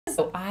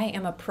I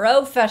am a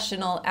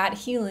professional at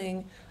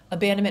healing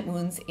abandonment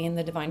wounds in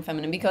the Divine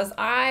Feminine because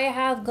I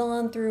have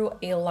gone through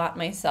a lot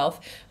myself.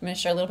 I'm going to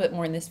share a little bit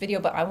more in this video,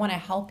 but I want to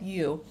help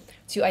you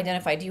to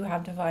identify, do you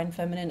have Divine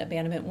Feminine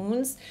abandonment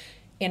wounds?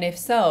 And if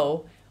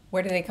so,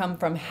 where do they come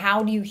from?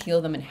 How do you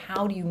heal them and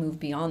how do you move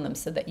beyond them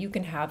so that you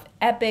can have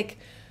epic,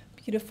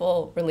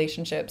 beautiful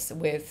relationships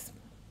with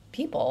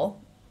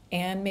people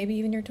and maybe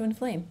even your twin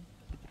flame?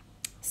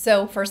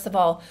 So first of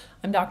all,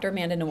 I'm Dr.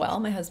 Amanda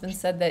Noel. My husband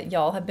said that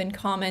y'all have been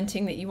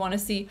commenting that you want to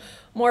see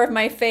more of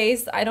my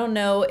face. I don't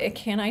know.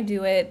 Can I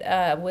do it?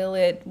 Will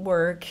it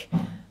work?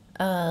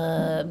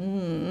 I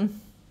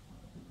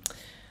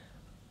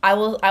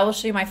will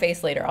show you my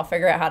face later. I'll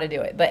figure out how to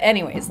do it. But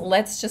anyways,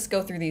 let's just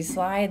go through these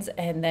slides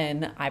and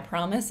then I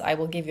promise I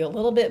will give you a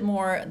little bit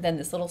more than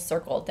this little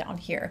circle down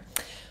here.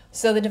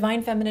 So the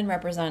Divine Feminine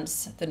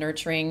represents the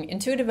nurturing,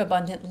 intuitive,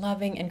 abundant,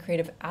 loving, and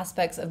creative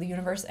aspects of the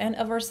universe and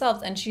of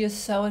ourselves. And she is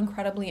so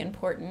incredibly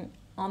important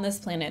on this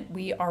planet.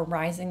 We are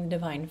rising the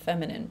Divine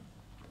Feminine.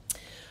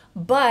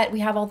 But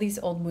we have all these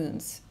old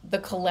wounds. The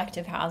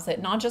collective has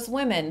it, not just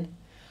women,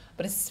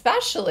 but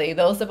especially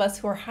those of us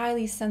who are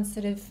highly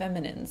sensitive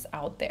feminines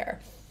out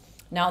there.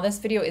 Now, this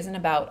video isn't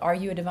about, are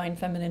you a Divine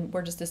Feminine?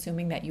 We're just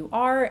assuming that you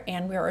are,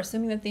 and we are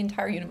assuming that the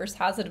entire universe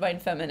has a Divine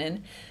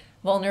Feminine,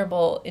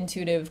 vulnerable,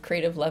 intuitive,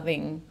 creative,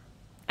 loving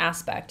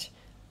aspect,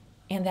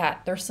 and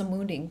that there's some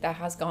wounding that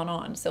has gone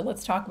on. So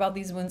let's talk about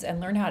these wounds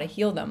and learn how to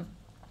heal them.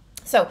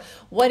 So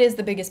what is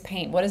the biggest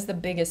pain? What is the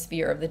biggest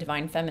fear of the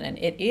Divine Feminine?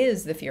 It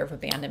is the fear of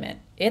abandonment.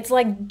 It's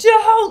like,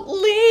 don't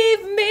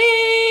leave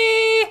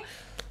me.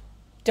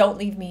 Don't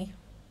leave me.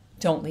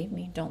 Don't leave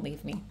me. Don't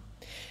leave me.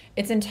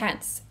 It's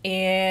intense.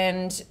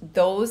 And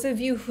those of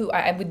you who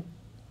I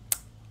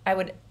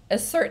would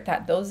assert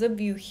that those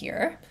of you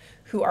here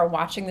who are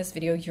watching this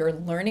video, you're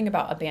learning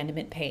about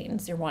abandonment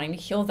pains, you're wanting to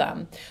heal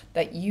them,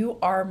 that you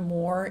are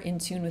more in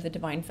tune with the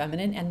Divine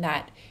Feminine, and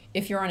that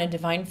if you're on a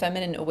Divine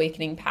Feminine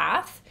awakening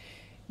path,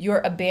 your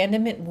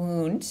abandonment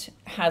wound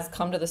has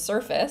come to the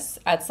surface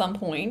at some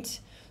point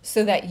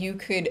so that you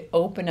could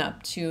open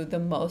up to the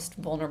most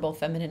vulnerable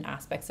feminine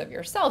aspects of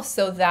yourself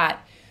so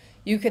that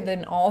you could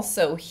then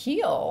also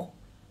heal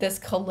this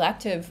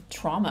collective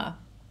trauma.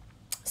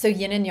 So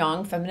yin and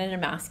yang, feminine and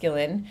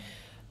masculine.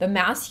 The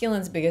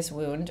masculine's biggest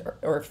wound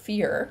or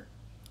fear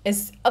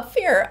is a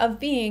fear of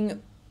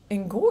being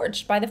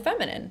engorged by the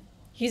feminine.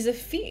 He's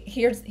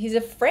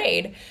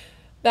afraid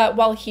that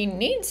while he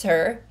needs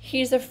her,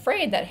 he's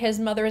afraid that his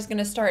mother is going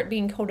to start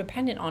being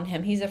codependent on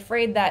him. He's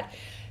afraid that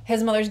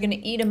his mother's going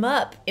to eat him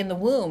up in the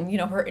womb. You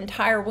know, her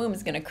entire womb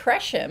is going to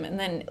crush him. And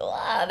then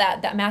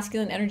that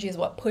masculine energy is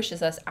what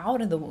pushes us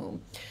out of the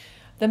womb.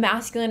 The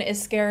masculine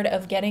is scared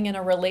of getting in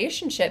a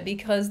relationship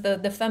because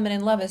the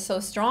feminine love is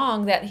so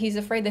strong that he's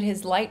afraid that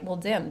his light will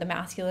dim. The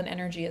masculine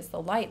energy is the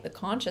light, the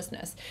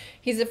consciousness.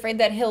 He's afraid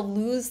that he'll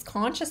lose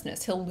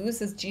consciousness. He'll lose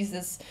his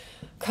Jesus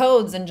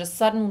codes and just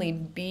suddenly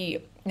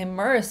be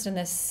immersed in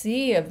the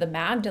sea of the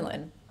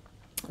Magdalene,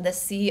 the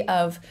sea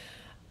of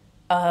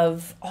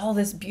all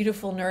this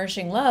beautiful,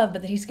 nourishing love,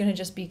 but that he's going to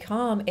just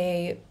become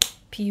a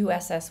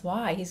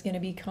P-U-S-S-Y. He's going to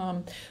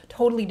become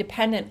totally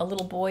dependent, a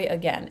little boy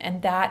again.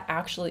 And that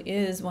actually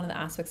is one of the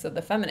aspects of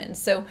the feminine.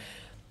 So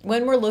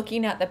when we're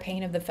looking at the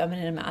pain of the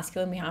feminine and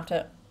masculine, we have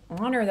to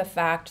honor the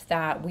fact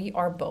that we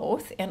are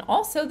both. And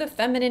also the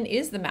feminine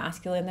is the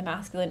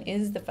masculine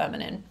is the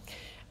feminine.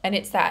 And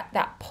it's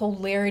that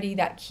polarity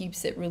that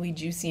keeps it really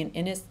juicy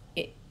and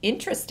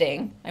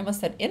interesting. I almost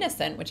said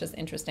innocent, which is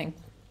interesting.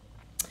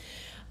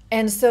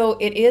 And so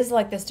it is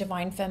like this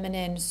Divine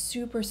Feminine,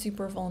 super,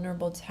 super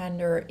vulnerable,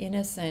 tender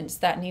innocence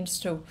that needs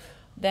to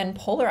then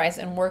polarize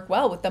and work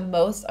well with the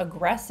most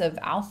aggressive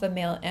alpha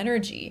male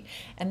energy.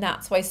 And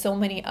that's why so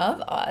many of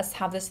us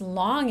have this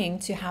longing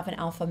to have an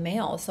alpha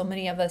male. So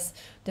many of us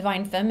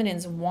Divine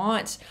Feminines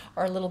want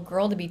our little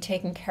girl to be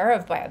taken care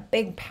of by a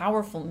big,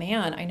 powerful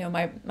man. I know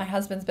my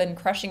husband's been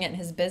crushing it in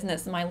his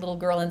business, and my little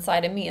girl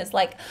inside of me is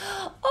like,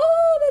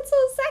 oh, that's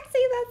so sexy,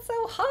 that's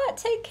so hot,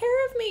 take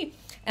care of me.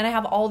 And I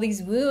have all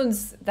these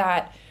wounds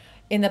that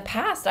in the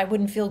past, I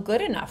wouldn't feel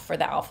good enough for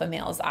the alpha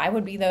males. I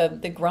would be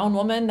the grown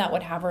woman that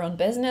would have her own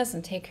business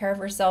and take care of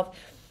herself.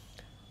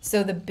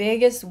 So the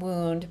biggest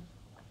wound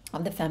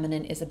of the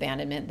feminine is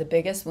abandonment. The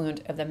biggest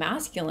wound of the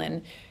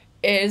masculine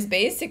is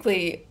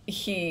basically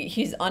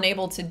he's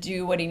unable to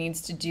do what he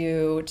needs to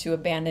do to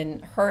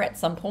abandon her at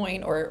some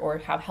point or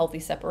have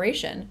healthy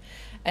separation.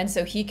 And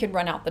so he could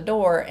run out the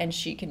door and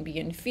she can be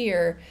in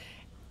fear,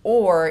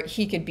 or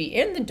he could be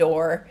in the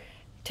door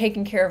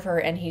taking care of her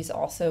and he's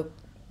also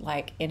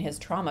like in his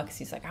trauma because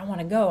he's like, I want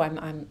to go.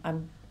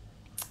 I'm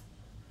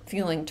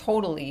feeling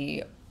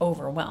totally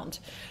overwhelmed.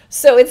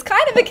 So it's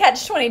kind of a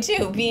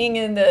catch-22 being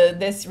in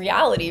this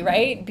reality,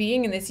 right?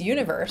 Being in this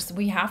universe,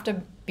 we have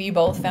to be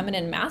both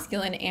feminine and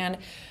masculine. And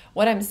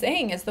what I'm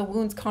saying is the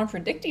wounds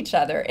contradict each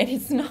other and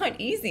it's not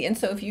easy. And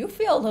so if you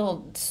feel a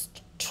little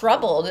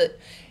troubled,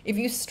 if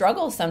you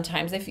struggle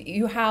sometimes, if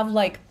you have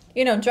like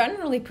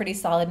generally pretty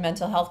solid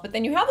mental health, but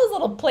then you have those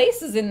little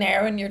places in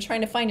there when you're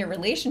trying to find your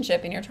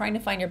relationship and you're trying to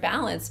find your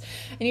balance,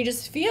 and you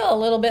just feel a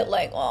little bit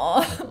like,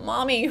 oh,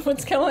 mommy,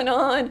 what's going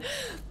on?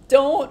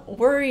 Don't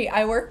worry.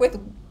 I work with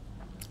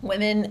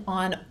women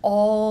on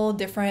all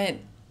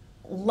different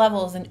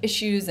levels and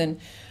issues, and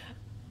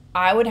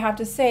I would have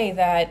to say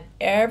that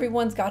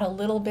everyone's got a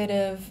little bit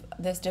of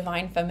this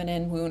divine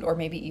feminine wound, or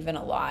maybe even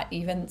a lot.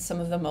 Even some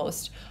of the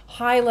most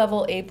high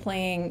level A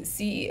playing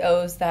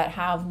CEOs that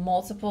have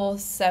multiple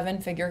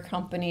 7-figure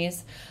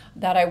companies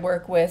that I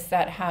work with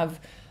that have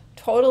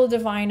total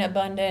divine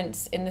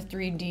abundance in the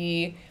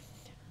 3D,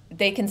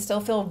 they can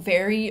still feel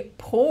very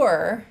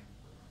poor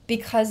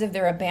because of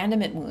their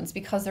abandonment wounds,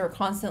 because they're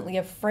constantly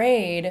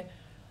afraid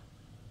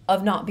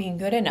of not being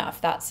good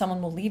enough, that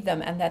someone will leave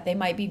them, and that they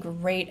might be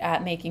great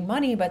at making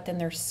money, but then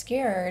they're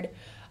scared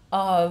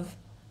of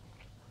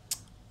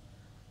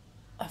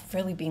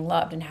really being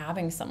loved and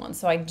having someone.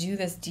 So I do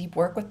this deep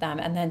work with them,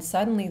 and then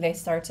suddenly they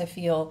start to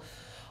feel,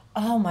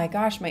 oh my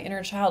gosh, my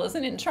inner child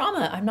isn't in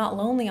trauma. I'm not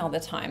lonely all the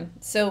time.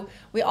 So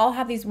we all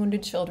have these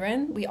wounded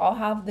children. We all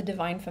have the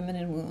divine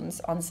feminine wounds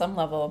on some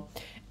level.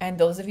 And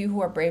those of you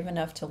who are brave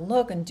enough to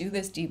look and do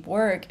this deep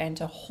work and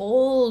to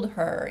hold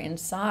her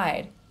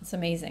inside, it's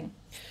amazing.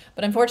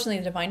 But unfortunately,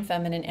 the divine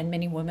feminine and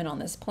many women on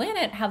this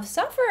planet have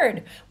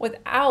suffered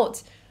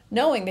without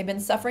knowing. They've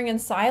been suffering in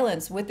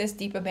silence with this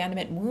deep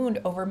abandonment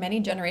wound over many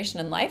generations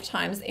and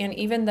lifetimes. And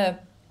even the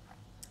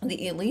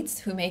elites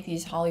who make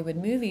these Hollywood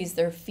movies,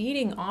 they're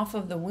feeding off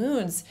of the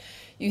wounds.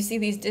 You see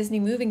these Disney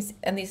movies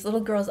and these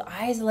little girls'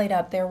 eyes light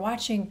up. They're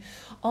watching,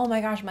 oh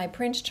my gosh, my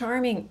Prince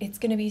Charming, it's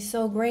going to be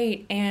so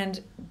great.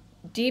 And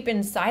deep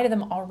inside of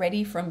them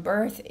already from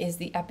birth is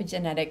the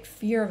epigenetic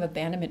fear of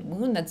abandonment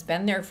wound that's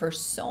been there for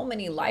so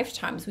many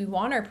lifetimes. We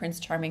want our Prince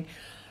Charming,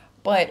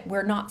 but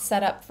we're not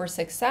set up for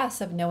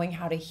success of knowing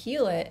how to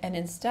heal it. And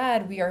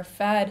instead, we are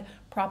fed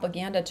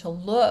propaganda to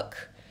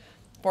look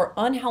for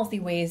unhealthy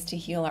ways to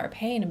heal our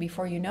pain. And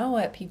before you know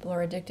it, people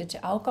are addicted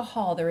to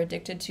alcohol, they're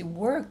addicted to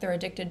work, they're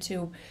addicted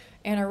to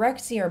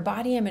anorexia or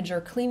body image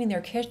or cleaning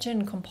their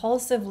kitchen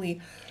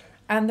compulsively.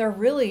 And they're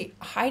really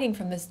hiding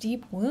from this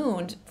deep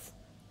wound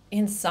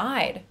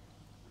inside.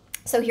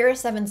 So here are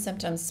 7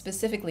 symptoms,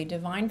 specifically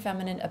divine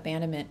feminine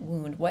abandonment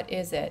wound. What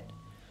is it?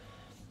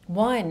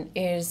 1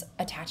 is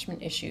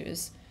attachment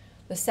issues.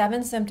 The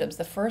 7 symptoms,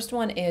 the first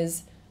one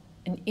is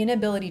an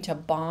inability to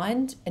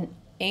bond, an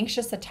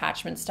anxious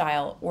attachment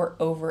style, or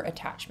over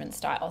attachment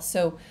style.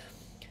 So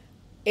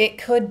it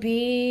could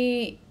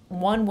be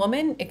one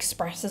woman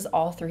expresses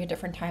all 3 at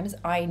different times.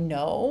 I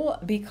know,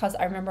 because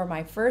I remember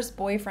my first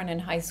boyfriend in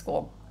high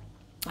school.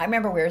 I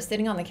remember we were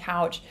sitting on the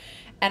couch,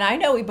 and I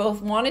know we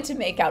both wanted to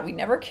make out. We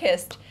never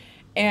kissed.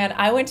 And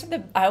I went to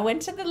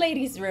the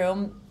ladies'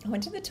 room, I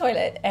went to the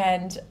toilet,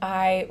 and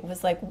I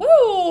was like,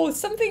 whoa,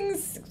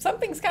 something's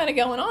kind of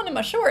going on in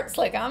my shorts.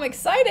 Like, I'm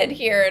excited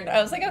here. And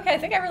I was like, okay, I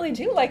think I really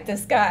do like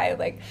this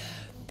guy.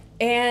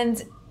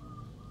 And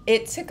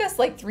it took us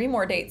like 3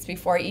 more dates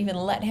before I even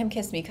let him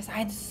kiss me, because I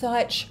had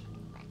such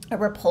a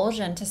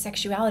repulsion to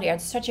sexuality. I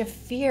had such a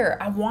fear.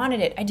 I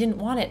wanted it. I didn't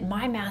want it.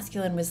 My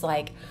masculine was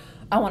like,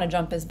 I want to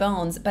jump his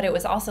bones. But it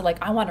was also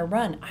like, I want to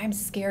run. I'm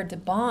scared to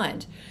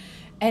bond.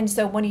 And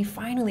so when he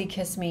finally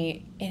kissed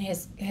me in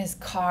his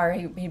car,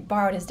 he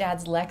borrowed his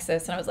dad's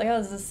Lexus, and I was like,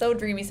 oh, this is so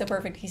dreamy, so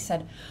perfect. He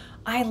said,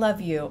 I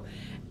love you.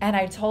 And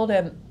I told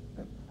him,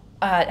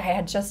 I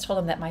had just told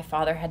him that my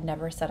father had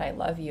never said I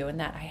love you, and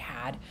that I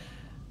had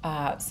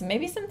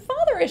maybe some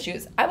father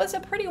issues. I was a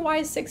pretty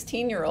wise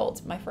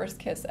 16-year-old, my first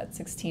kiss at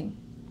 16.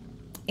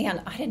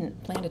 And I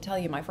didn't plan to tell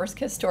you my first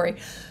kiss story.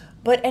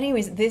 But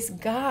anyways, this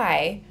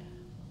guy,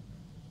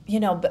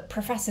 but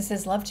professes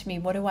his love to me.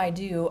 What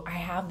do? I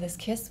have this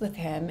kiss with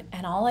him,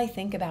 and all I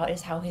think about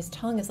is how his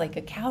tongue is like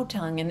a cow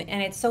tongue, and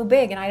it's so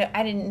big, and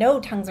I didn't know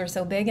tongues are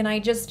so big, and I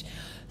just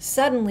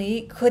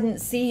suddenly couldn't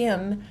see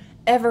him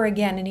ever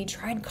again. And he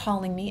tried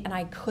calling me, and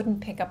I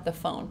couldn't pick up the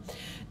phone.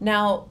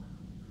 Now,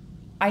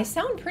 I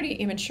sound pretty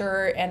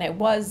immature, and it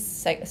was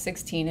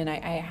 16, and I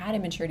had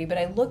immaturity, but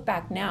I look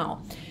back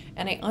now,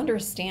 and I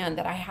understand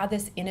that I had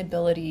this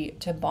inability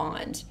to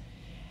bond.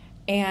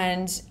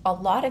 And a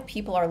lot of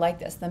people are like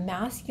this. The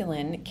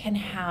masculine can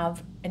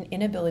have an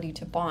inability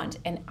to bond.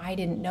 And I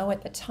didn't know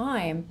at the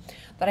time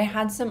that I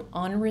had some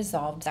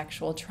unresolved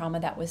sexual trauma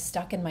that was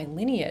stuck in my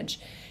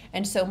lineage.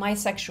 And so my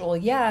sexual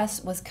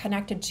yes was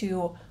connected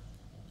to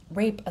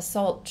rape,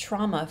 assault,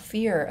 trauma,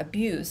 fear,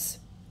 abuse.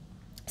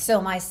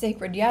 So my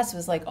sacred yes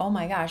was like, oh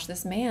my gosh,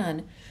 this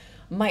man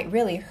might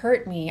really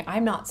hurt me.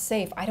 I'm not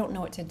safe. I don't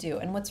know what to do.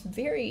 And what's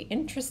very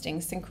interesting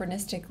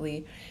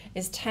synchronistically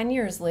is 10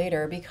 years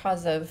later,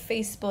 because of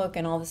Facebook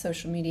and all the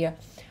social media,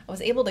 I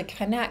was able to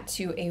connect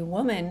to a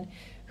woman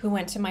who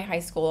went to my high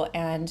school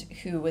and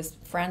who was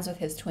friends with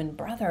his twin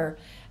brother.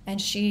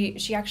 And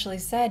she actually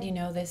said,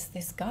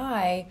 this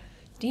guy,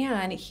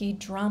 Dan, he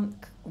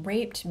drunk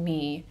raped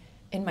me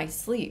in my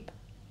sleep.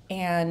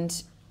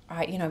 And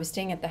I was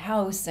staying at the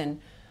house,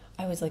 and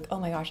I was like, oh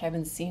my gosh, I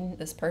haven't seen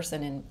this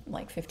person in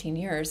like 15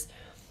 years.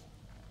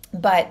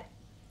 But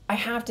I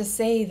have to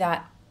say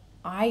that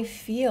I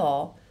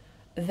feel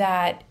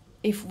that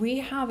if we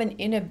have an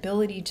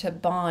inability to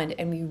bond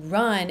and we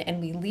run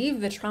and we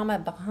leave the trauma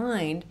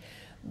behind,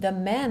 the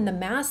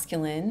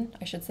masculine,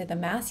 I should say the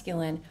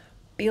masculine,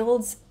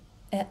 builds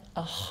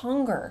a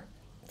hunger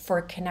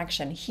for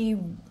connection. He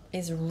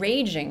is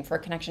raging for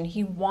connection.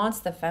 He wants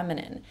the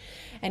feminine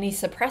and he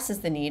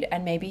suppresses the need,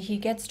 and maybe he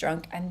gets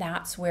drunk, and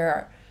that's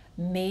where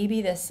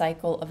maybe this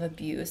cycle of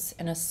abuse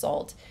and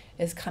assault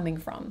is coming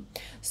from.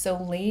 So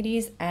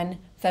ladies and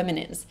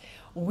feminines,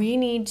 we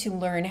need to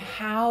learn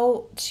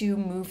how to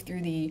move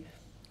through the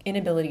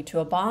inability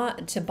to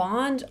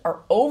bond,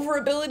 our over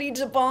ability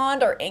to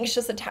bond, our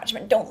anxious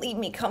attachment, don't leave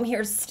me, come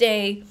here,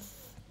 stay,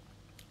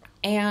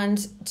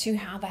 and to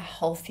have a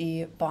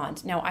healthy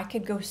bond. Now, I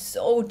could go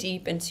so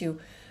deep into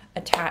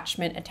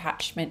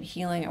attachment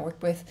healing. I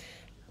work with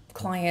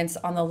clients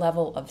on the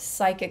level of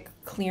psychic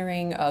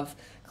clearing, of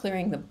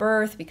clearing the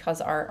birth,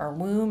 because our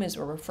womb is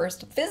where we're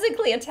first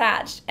physically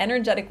attached,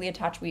 energetically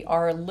attached. We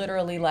are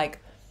literally like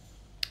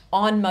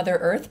on Mother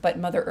Earth, but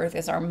Mother Earth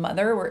is our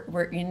mother.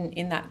 We're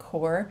in that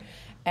core,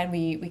 and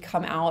we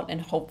come out,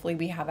 and hopefully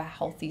we have a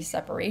healthy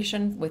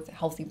separation with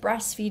healthy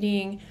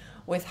breastfeeding,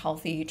 with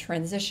healthy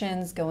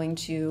transitions going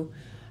to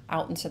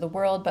out into the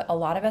world. But a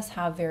lot of us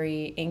have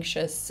very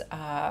anxious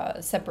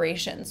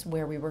separations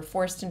where we were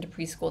forced into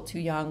preschool too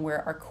young,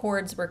 where our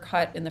cords were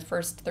cut in the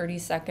first 30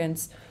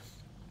 seconds,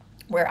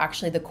 where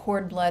actually the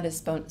cord blood is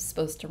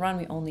supposed to run.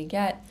 We only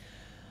get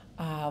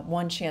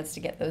one chance to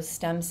get those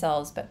stem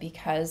cells, but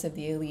because of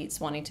the elites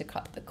wanting to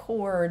cut the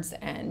cords,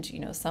 and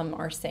some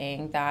are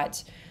saying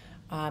that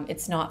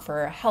it's not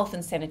for health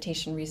and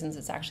sanitation reasons,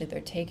 it's actually they're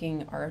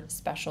taking our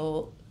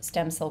special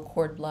stem cell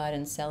cord blood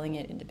and selling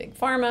it into big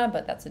pharma,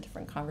 but that's a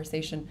different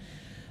conversation.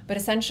 But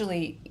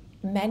essentially,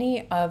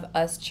 many of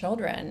us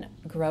children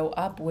grow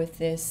up with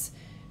this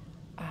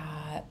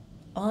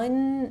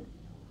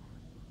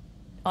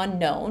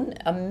unknown,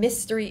 a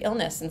mystery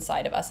illness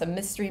inside of us, a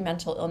mystery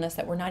mental illness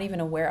that we're not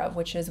even aware of,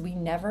 which is we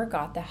never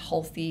got the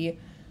healthy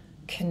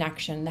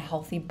connection, the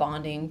healthy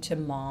bonding to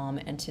mom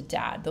and to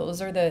dad.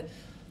 Those are the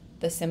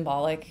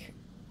symbolic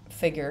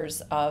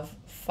figures of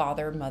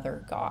Father,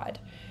 Mother, God.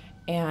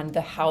 And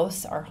the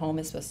house, our home,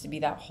 is supposed to be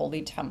that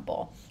holy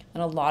temple.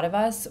 And a lot of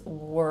us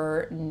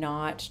were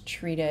not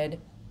treated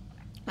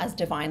as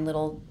divine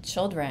little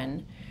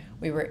children.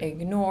 We were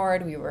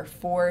ignored, we were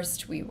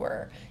forced, we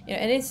were,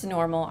 and it's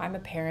normal. I'm a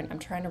parent, I'm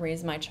trying to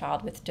raise my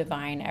child with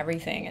divine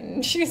everything.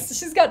 And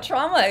she's got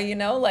trauma,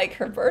 like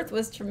her birth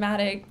was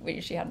traumatic.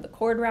 She had the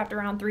cord wrapped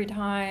around 3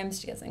 times.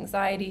 She has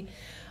anxiety.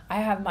 I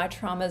have my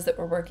traumas that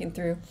we're working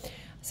through.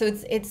 So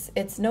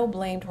it's no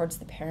blame towards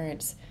the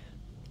parents.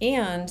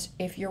 And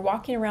if you're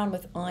walking around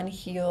with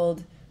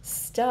unhealed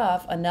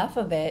stuff, enough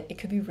of it, it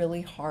could be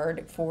really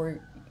hard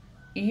for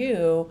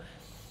you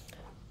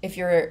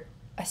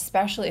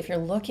especially if you're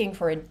looking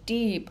for a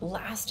deep,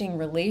 lasting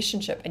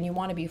relationship and you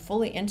want to be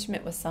fully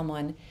intimate with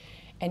someone,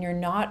 and you're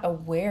not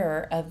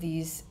aware of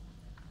these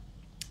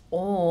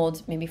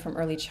old, maybe from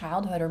early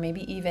childhood, or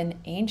maybe even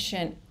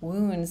ancient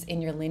wounds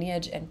in your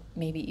lineage, and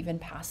maybe even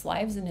past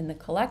lives and in the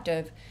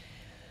collective.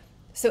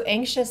 So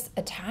anxious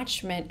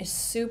attachment is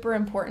super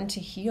important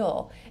to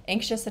heal.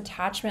 Anxious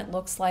attachment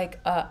looks like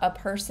a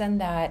person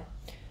that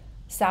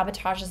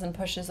sabotages and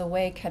pushes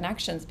away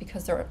connections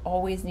because they're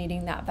always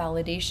needing that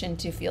validation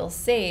to feel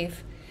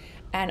safe.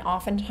 And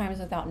oftentimes,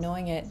 without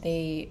knowing it,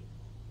 they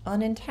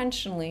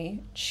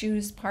unintentionally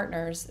choose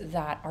partners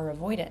that are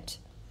avoidant.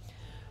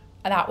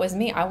 That was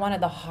me. I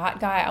wanted the hot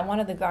guy. I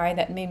wanted the guy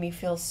that made me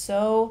feel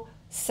so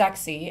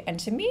sexy. And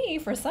to me,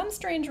 for some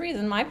strange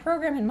reason, my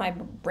program in my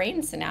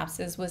brain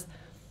synapses was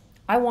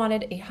I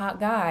wanted a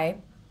hot guy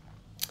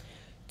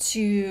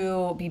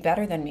to be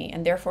better than me,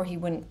 and therefore he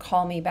wouldn't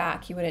call me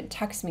back. He wouldn't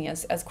text me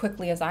as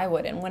quickly as I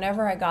would. And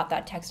whenever I got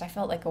that text, I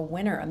felt like a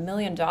winner, $1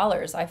 million.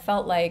 I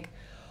felt like,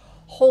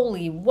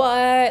 holy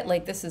what?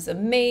 Like, this is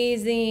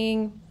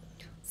amazing.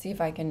 Let's see if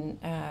I can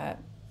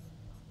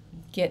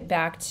get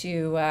back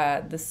to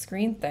the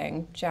screen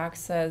thing. Jack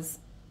says,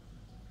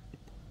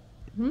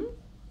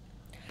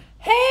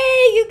 hey,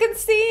 you can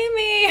see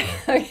me.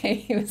 Okay,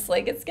 he was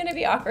like, it's gonna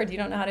be awkward. You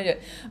don't know how to do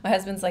it. My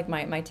husband's like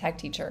my tech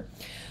teacher.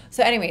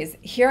 So anyways,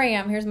 here I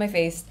am, here's my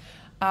face.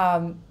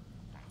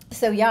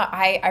 So yeah,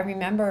 I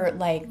remember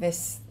like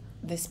this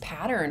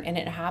pattern, and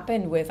it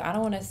happened with, I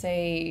want to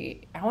say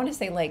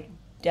like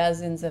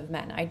dozens of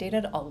men. I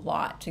dated a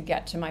lot to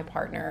get to my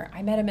partner.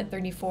 I met him at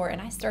 34,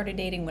 and I started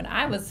dating when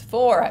I was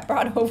 4. I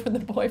brought over the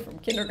boy from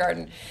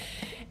kindergarten,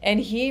 and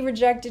he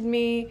rejected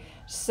me.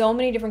 So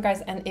many different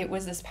guys, and it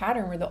was this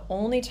pattern where the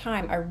only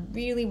time I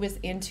really was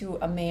into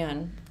a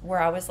man, where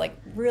I was like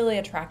really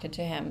attracted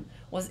to him,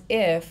 was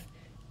if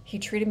he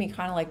treated me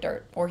kind of like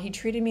dirt, or he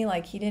treated me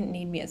like he didn't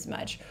need me as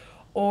much,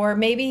 or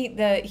maybe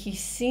he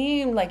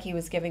seemed like he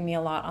was giving me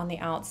a lot on the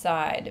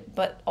outside,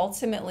 but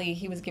ultimately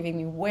he was giving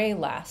me way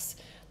less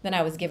than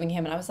I was giving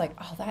him. And I was like,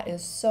 oh, that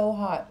is so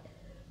hot.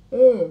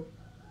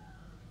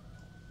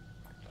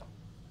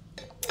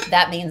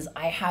 That means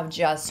I have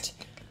just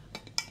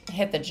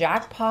hit the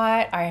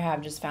jackpot. I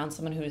have just found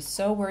someone who is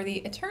so worthy.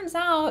 It turns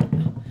out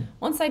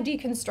once I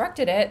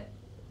deconstructed it,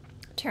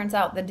 turns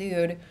out the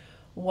dude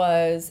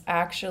was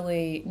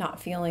actually not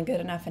feeling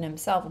good enough in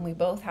himself, and we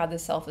both had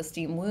this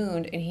self-esteem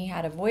wound, and he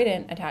had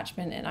avoidant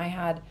attachment and I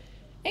had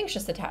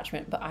anxious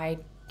attachment, but I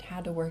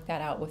had to work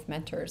that out with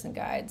mentors and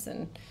guides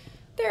and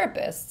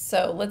therapists.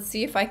 So let's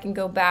see if I can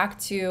go back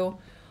to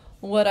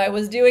what I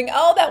was doing.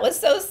 Oh, that was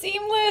so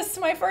seamless,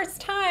 my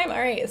first time. All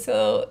right,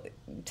 so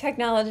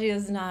technology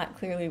is not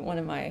clearly one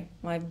of my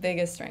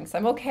biggest strengths.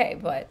 I'm okay,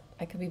 but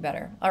I could be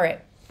better. All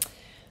right.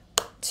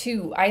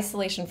 2,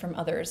 isolation from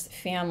others,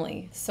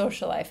 family,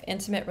 social life,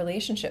 intimate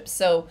relationships.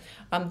 So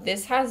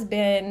this has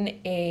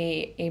been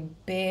a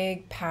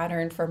big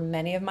pattern for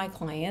many of my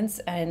clients,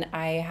 and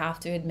I have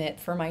to admit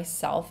for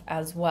myself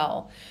as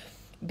well.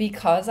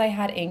 Because I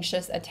had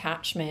anxious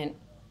attachment,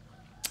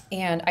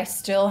 and I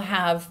still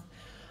have,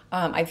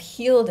 I've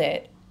healed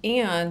it,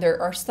 and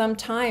there are some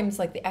times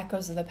like the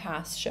echoes of the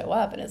past show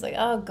up, and it's like,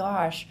 oh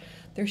gosh,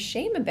 there's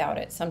shame about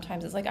it.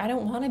 Sometimes it's like, I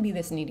don't want to be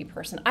this needy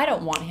person. I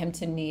don't want him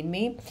to need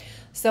me.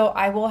 So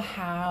I will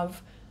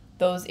have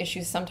those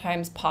issues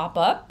sometimes pop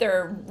up.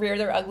 They're rear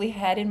their ugly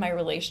head in my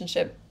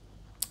relationship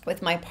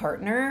with my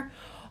partner,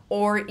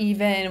 or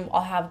even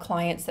I'll have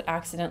clients that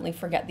accidentally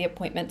forget the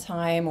appointment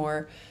time,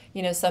 or,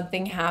 you know,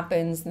 something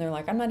happens and they're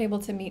like, I'm not able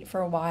to meet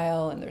for a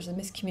while, and there's a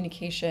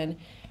miscommunication.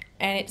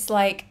 And it's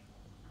like,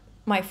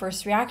 my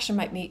first reaction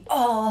might be,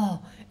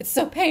 oh, it's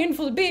so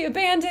painful to be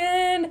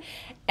abandoned.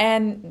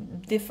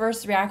 And the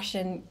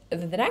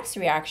next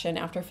reaction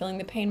after feeling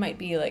the pain might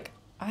be like,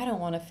 I don't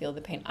want to feel the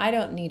pain. I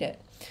don't need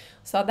it.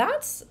 So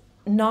that's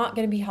not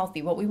going to be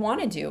healthy. What we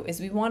want to do is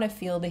we want to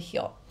feel to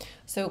heal.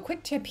 So a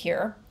quick tip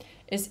here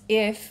is,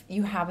 if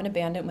you have an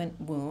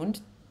abandonment wound,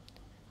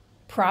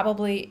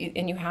 probably,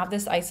 and you have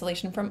this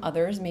isolation from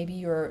others, maybe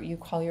you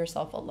call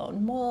yourself a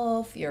lone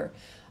wolf, you're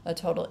a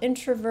total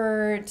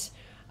introvert,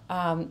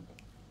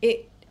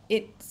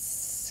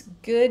 it's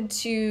good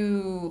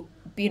to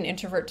be an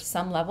introvert to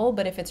some level,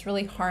 but if it's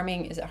really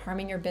harming, is it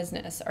harming your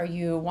business? Are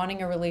you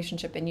wanting a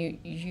relationship and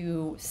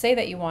you say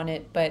that you want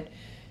it, but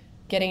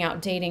getting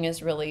out dating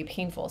is really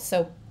painful?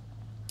 So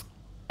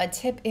a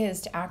tip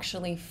is to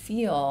actually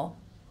feel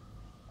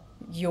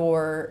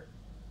your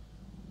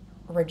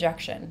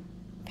rejection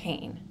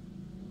pain.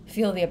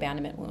 Feel the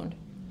abandonment wound.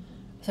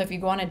 So if you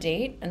go on a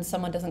date and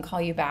someone doesn't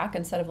call you back,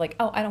 instead of like,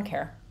 oh, I don't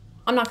care,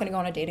 I'm not going to go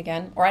on a date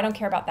again, or I don't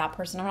care about that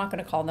person, I'm not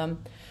going to call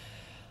them.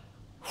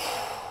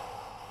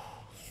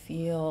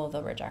 Feel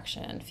the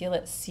rejection. Feel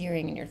it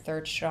searing in your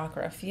third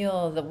chakra.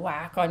 Feel the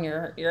whack on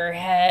your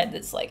head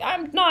that's like,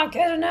 I'm not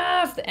good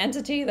enough. The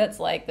entity that's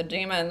like the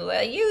demon,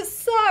 like, you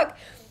suck.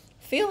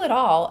 Feel it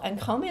all and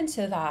come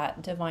into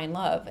that divine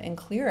love and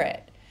clear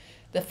it.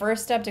 The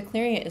first step to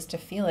clearing it is to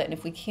feel it. And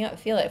if we can't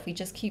feel it, if we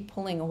just keep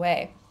pulling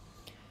away,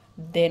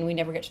 then we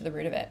never get to the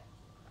root of it.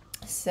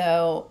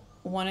 So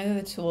one of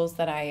the tools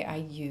that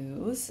I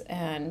use,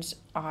 and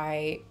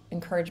I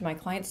encourage my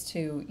clients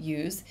to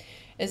use,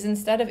 is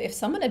instead of, if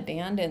someone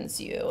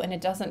abandons you and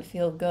it doesn't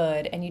feel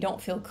good and you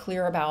don't feel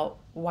clear about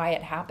why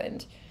it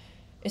happened,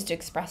 is to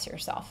express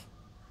yourself.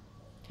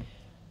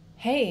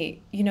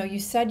 Hey, you know, you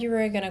said you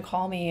were going to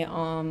call me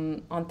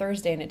on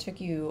Thursday, and it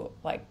took you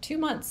like 2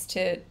 months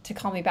to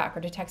call me back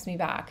or to text me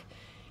back.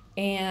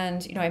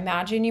 And, you know, I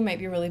imagine you might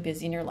be really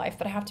busy in your life,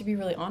 but I have to be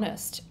really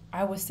honest.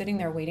 I was sitting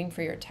there waiting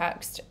for your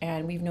text,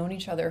 and we've known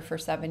each other for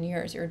 7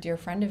 years. You're a dear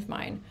friend of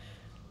mine.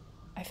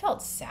 I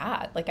felt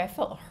sad. Like, I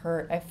felt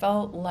hurt. I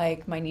felt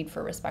like my need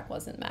for respect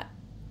wasn't met.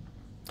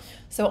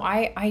 So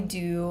I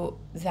do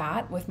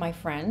that with my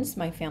friends,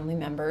 my family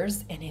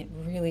members, and it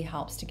really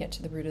helps to get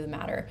to the root of the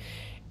matter.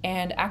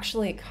 And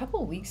actually, a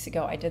couple weeks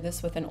ago, I did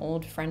this with an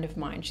old friend of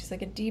mine. She's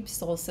like a deep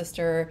soul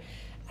sister.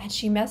 And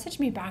she messaged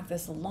me back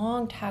this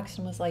long text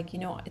and was like, you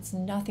know, it's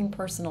nothing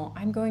personal.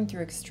 I'm going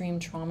through extreme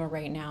trauma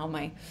right now.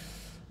 My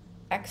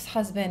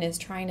ex-husband is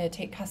trying to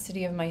take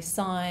custody of my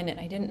son, and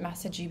I didn't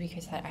message you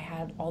because I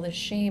had all this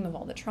shame of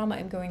all the trauma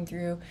I'm going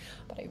through,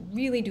 but I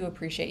really do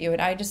appreciate you.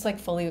 And I just like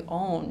fully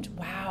owned,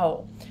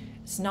 wow,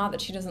 it's not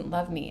that she doesn't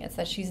love me, it's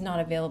that she's not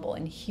available.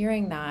 And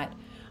hearing that,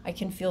 I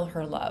can feel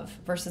her love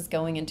versus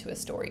going into a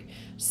story.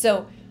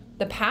 So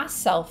the past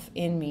self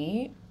in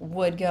me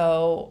would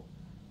go,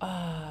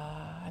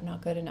 I'm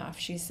not good enough.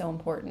 She's so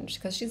important,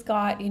 because she's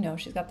got, you know,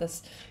 she's got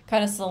this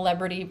kind of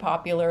celebrity,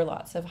 popular,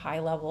 lots of high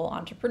level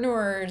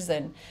entrepreneurs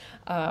and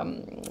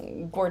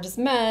gorgeous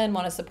men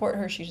want to support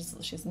her.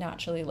 She's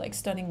naturally like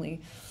stunningly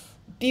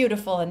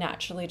beautiful and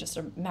naturally just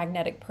a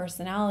magnetic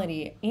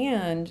personality.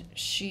 And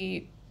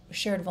she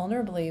shared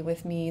vulnerably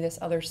with me this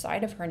other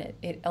side of her, and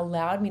it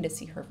allowed me to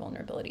see her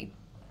vulnerability.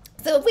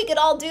 So if we could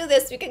all do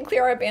this, we can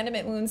clear our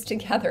abandonment wounds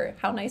together.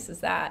 How nice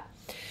is that?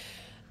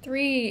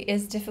 3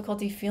 is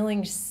difficulty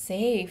feeling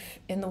safe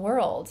in the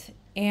world.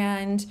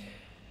 And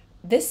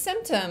this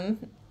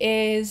symptom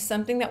is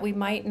something that we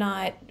might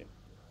not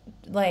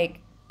like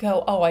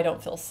go, oh, I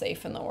don't feel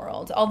safe in the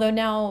world. Although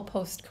now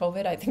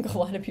post-COVID, I think a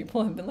lot of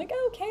people have been like,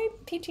 oh, okay,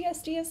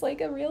 PTSD is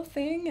like a real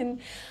thing.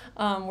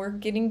 And we're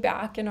getting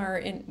back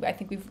I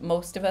think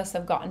most of us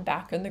have gotten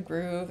back in the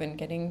groove and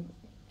getting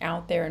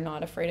out there and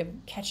not afraid of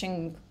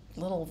catching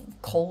little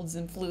colds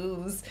and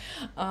flus.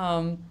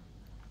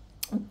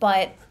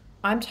 But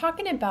I'm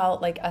talking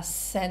about like a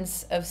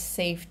sense of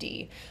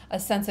safety, a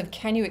sense of,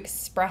 can you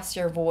express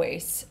your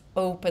voice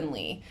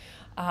openly?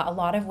 A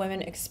lot of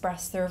women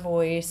express their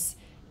voice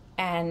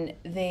and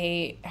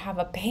they have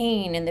a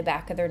pain in the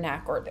back of their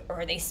neck,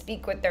 or they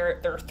speak with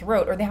their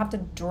throat, or they have to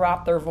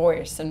drop their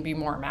voice and be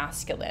more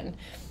masculine.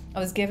 I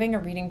was giving a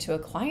reading to a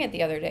client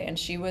the other day, and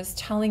she was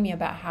telling me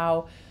about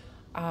how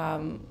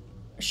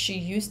she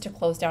used to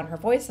close down her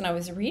voice, and I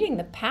was reading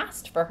the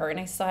past for her, and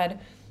I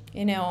said,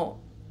 you know,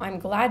 I'm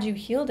glad you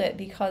healed it,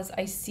 because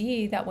I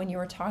see that when you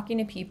were talking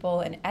to people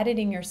and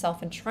editing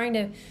yourself and trying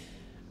to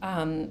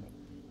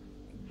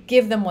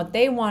give them what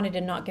they wanted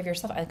and not give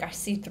yourself, like, I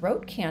see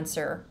throat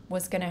cancer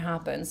was going to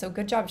happen. So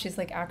good job. She's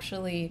like,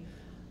 actually,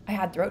 I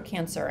had throat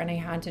cancer and I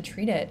had to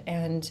treat it.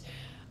 And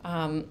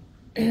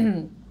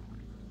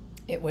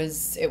it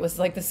was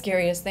like the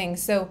scariest thing.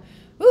 So,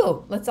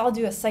 let's all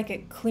do a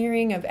psychic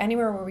clearing of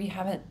anywhere where we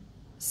haven't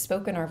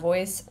spoken our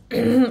voice,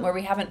 where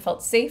we haven't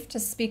felt safe to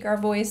speak our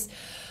voice.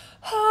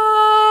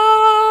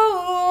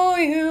 Oh,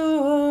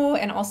 you,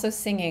 and also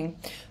singing.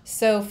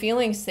 So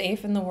feeling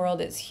safe in the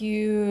world is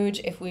huge.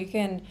 If we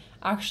can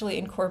actually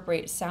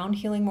incorporate sound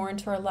healing more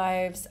into our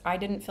lives. I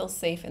didn't feel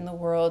safe in the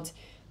world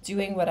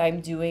doing what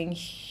I'm doing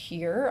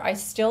here. I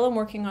still am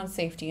working on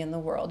safety in the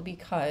world,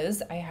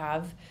 because I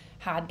have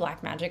had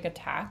black magic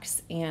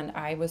attacks, and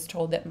I was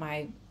told that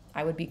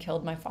I would be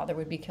killed, my father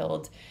would be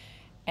killed.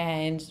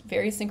 And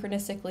very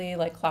synchronistically,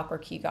 like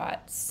clockwork, he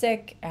got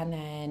sick, and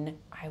then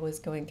I was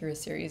going through a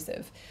series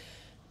of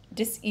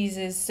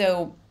diseases.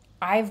 So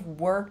I've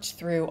worked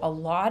through a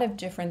lot of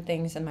different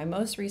things, and my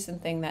most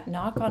recent thing that,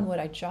 knock on wood,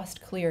 I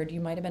just cleared,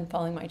 you might have been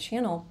following my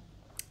channel,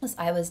 was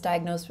I was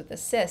diagnosed with a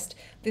cyst.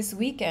 This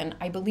weekend,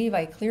 I believe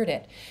I cleared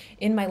it.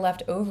 In my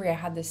left ovary, I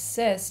had this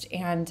cyst,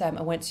 and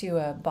I went to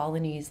a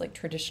Balinese, like,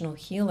 traditional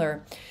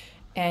healer.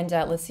 And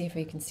let's see if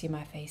we can see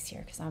my face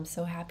here, because I'm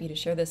so happy to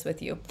share this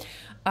with you.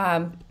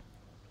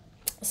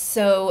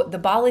 So the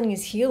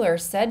Balinese healer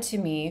said to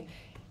me,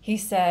 he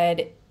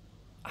said,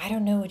 I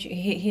don't know what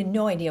he had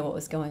no idea what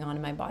was going on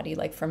in my body.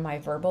 Like, from my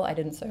verbal, I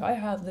didn't say, I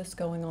have this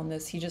going on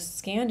this. He just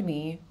scanned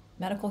me,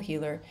 medical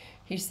healer.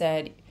 He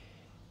said,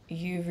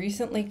 you've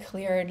recently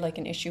cleared like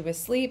an issue with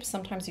sleep.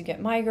 Sometimes you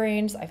get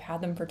migraines. I've had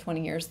them for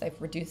 20 years. They've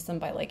reduced them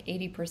by like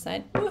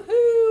 80%,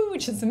 woohoo,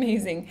 which is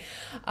amazing.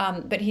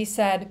 But he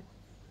said,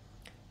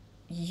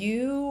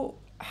 you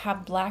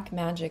have black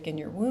magic in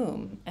your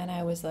womb. And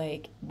I was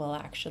like, well,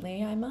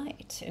 actually I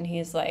might. And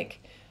he's like,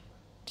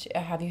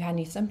 have you had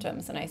any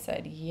symptoms? And I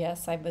said,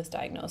 yes, I was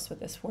diagnosed with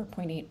this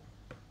 4.8,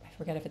 I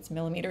forget if it's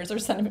millimeters or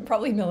centimeter,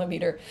 probably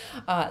millimeter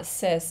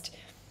cyst.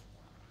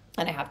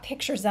 And I have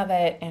pictures of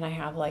it, and I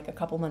have like a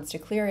couple months to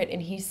clear it.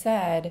 And he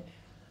said,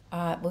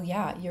 well,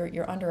 yeah,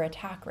 you're under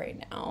attack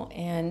right now.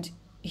 And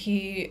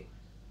he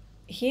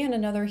and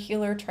another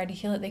healer tried to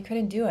heal it. They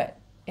couldn't do it.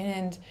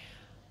 And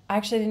I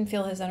actually didn't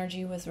feel his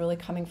energy was really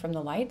coming from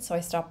the light, so I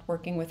stopped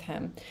working with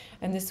him.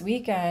 And this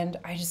weekend,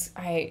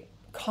 I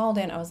called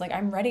in. I was like,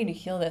 I'm ready to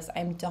heal this.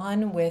 I'm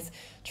done with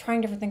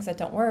trying different things that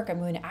don't work. I'm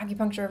going to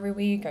acupuncture every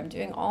week. I'm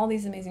doing all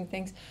these amazing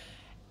things.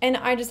 And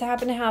I just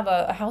happened to have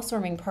a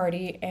housewarming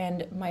party,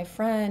 and my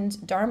friend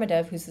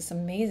Dharmadev, who's this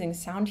amazing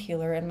sound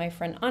healer, and my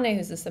friend Ane,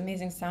 who's this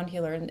amazing sound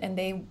healer, and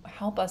they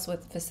help us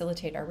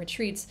facilitate our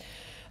retreats.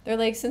 They're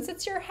like, since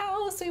it's your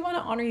house, we want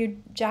to honor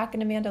you, Jack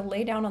and Amanda,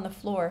 lay down on the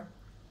floor.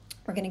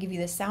 We're going to give you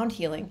this sound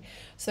healing.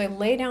 So I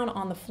lay down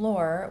on the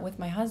floor with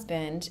my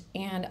husband,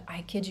 and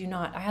I kid you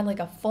not, I had like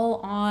a full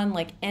on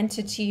like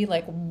entity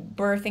like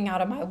birthing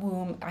out of my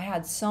womb. I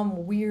had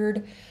some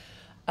weird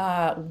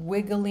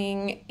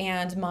wiggling,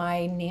 and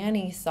my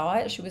nanny saw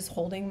it. She was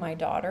holding my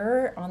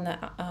daughter on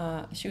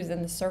the, she was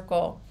in the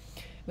circle.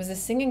 It was a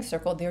singing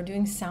circle. They were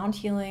doing sound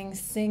healing,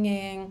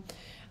 singing,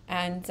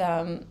 and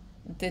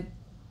the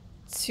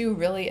two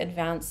really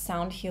advanced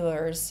sound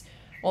healers,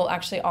 well,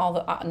 actually all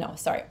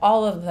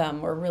of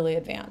them were really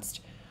advanced.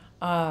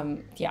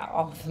 Yeah,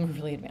 all of them were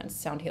really advanced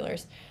sound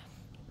healers.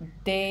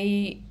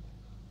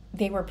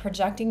 They were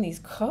projecting these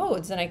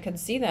codes, and I could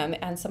see them,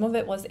 and some of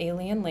it was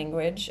alien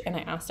language. And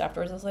I asked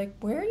afterwards, I was like,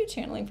 where are you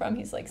channeling from?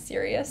 He's like,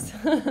 serious?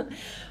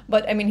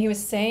 But I mean, he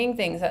was saying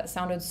things that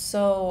sounded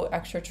so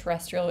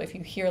extraterrestrial. If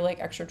you hear like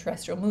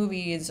extraterrestrial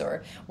movies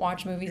or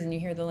watch movies and you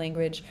hear the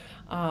language,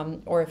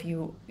 or if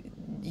you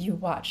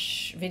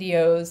watch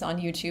videos on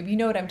YouTube, you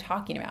know what I'm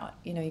talking about.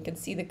 You know, you can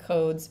see the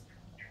codes.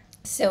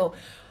 So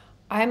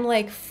I'm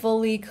like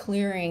fully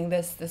clearing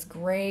this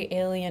gray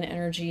alien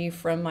energy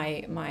from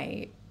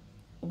my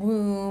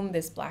womb,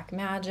 this black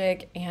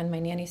magic. And my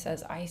nanny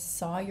says, I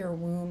saw your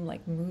womb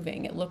like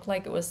moving. It looked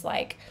like it was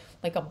like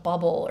a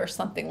bubble or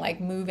something like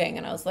moving.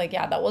 And I was like,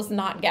 yeah, that was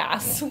not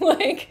gas.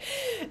 Like,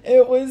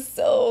 it was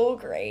so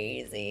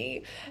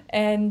crazy.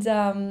 And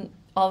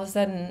all of a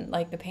sudden,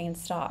 like, the pain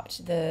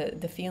stopped,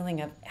 the feeling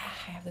of,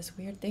 I have this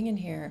weird thing in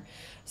here.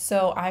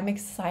 So I'm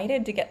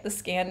excited to get the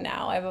scan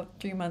now. I have a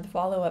 3-month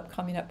follow-up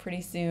coming up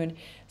pretty soon.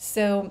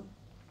 So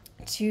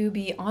to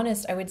be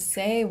honest, I would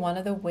say one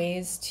of the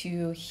ways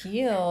to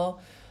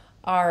heal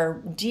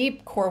our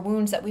deep core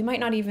wounds that we might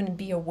not even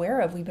be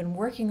aware of. We've been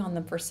working on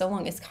them for so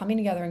long. Is coming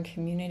together in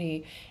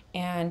community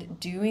and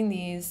doing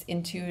these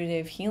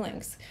intuitive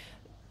healings.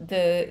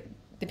 The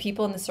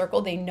people in the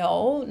circle, they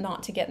know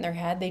not to get in their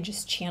head. They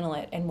just channel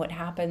it. And what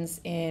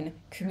happens in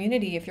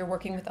community, if you're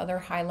working with other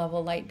high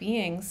level light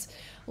beings,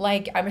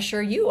 like I'm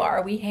sure you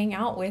are, we hang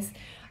out with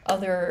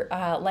other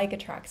like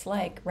attracts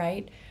like,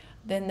 right?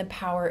 Then the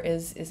power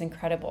is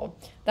incredible.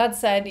 That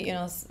said, you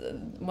know,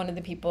 one of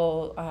the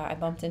people, I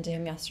bumped into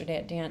him yesterday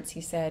at dance. He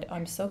said,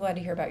 I'm so glad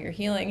to hear about your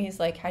healing. He's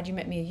like, had you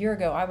met me a year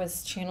ago, I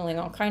was channeling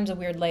all kinds of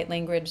weird light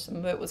language. Some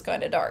of it was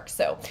kind of dark.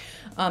 So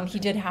he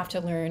did have to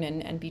learn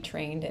and be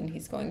trained, and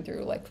he's going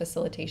through like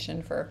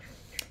facilitation for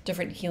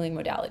different healing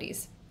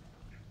modalities.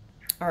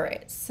 All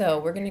right, so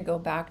we're going to go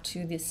back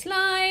to the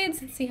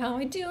slides and see how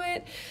I do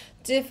it.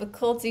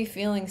 Difficulty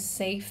feeling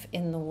safe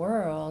in the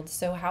world.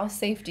 So how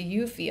safe do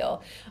you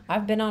feel?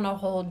 I've been on a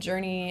whole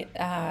journey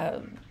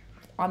on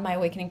my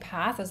awakening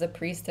path as a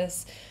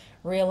priestess,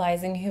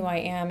 realizing who I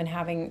am and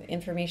having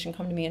information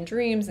come to me in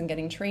dreams and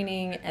getting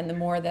training. And the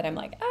more that I'm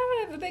like,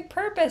 I have a big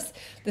purpose,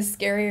 the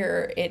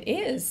scarier it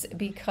is,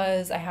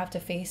 because I have to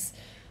face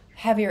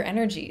heavier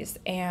energies.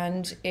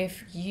 And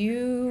if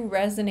you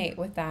resonate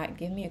with that,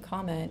 give me a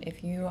comment.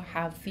 If you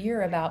have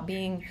fear about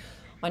being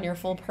on your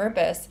full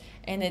purpose,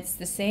 and it's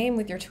the same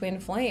with your twin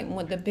flame.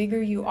 The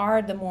bigger you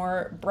are, the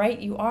more bright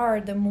you are,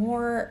 the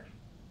more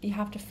you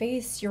have to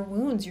face your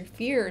wounds, your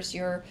fears,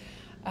 your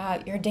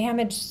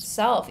damaged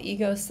self,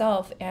 ego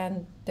self,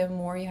 and the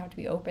more you have to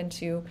be open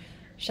to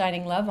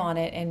shining love on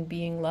it and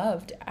being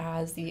loved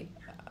as the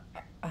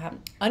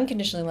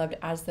unconditionally loved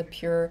as the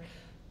pure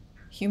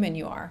human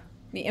you are.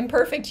 The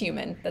imperfect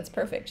human that's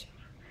perfect.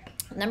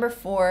 Number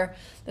 4,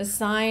 the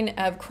sign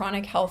of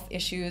chronic health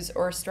issues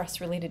or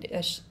stress-related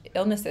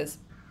illnesses.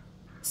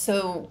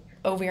 So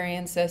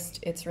ovarian cyst,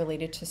 it's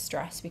related to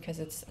stress because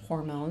it's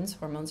hormones.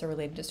 Hormones are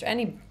related to stress.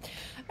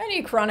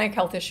 Any chronic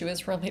health issue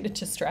is related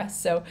to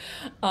stress. So,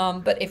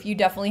 but if you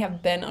definitely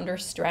have been under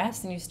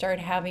stress and you start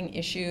having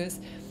issues,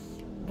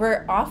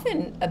 we're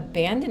often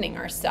abandoning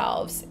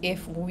ourselves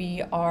if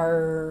we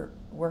are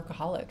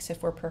workaholics,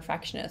 if we're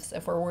perfectionists,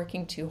 if we're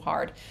working too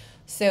hard.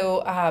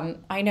 So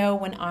I know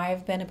when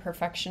I've been a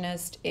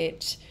perfectionist,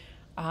 it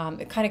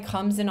kind of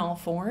comes in all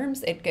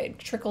forms. It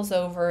trickles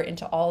over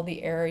into all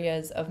the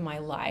areas of my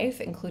life,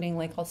 including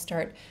like I'll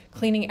start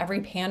cleaning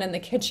every pan in the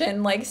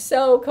kitchen like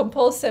so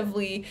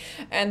compulsively,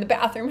 and the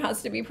bathroom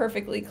has to be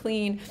perfectly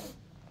clean.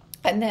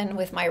 And then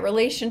with my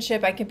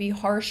relationship, I can be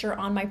harsher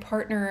on my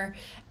partner,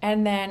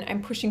 and then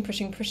I'm pushing,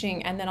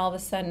 and then all of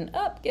a sudden,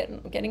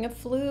 getting a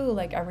flu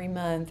like every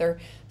month, or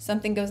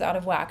something goes out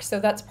of whack. So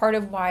that's part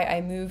of why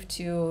I moved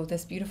to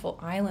this beautiful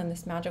island,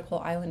 this magical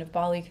island of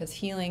Bali, because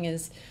healing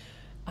is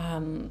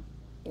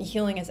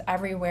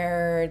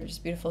everywhere. There's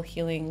beautiful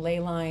healing ley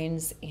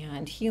lines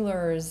and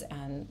healers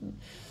and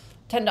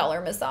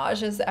 $10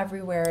 massages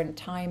everywhere, and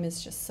time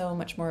is just so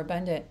much more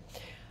abundant.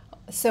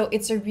 So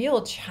it's a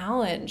real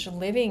challenge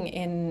living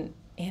in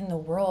the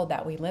world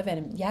that we live in.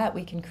 And yet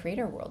we can create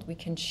our world. We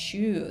can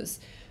choose.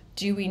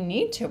 Do we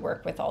need to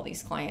work with all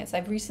these clients?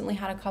 I've recently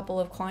had a couple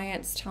of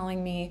clients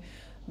telling me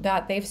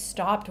that they've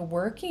stopped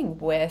working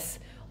with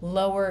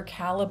lower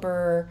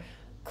caliber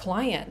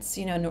clients.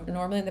 You know,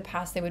 normally in the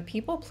past they would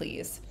people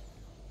please.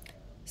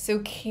 So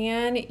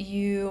can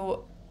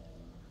you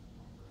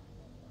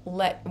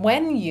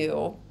when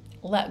you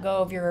let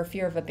go of your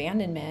fear of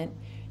abandonment,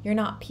 you're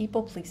not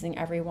people pleasing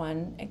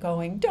everyone and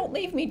going, don't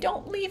leave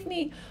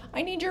me,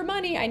 I need your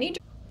money, I need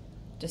your...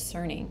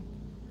 Discerning,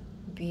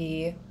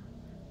 be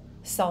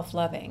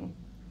self-loving,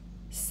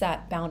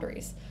 set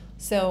boundaries.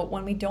 So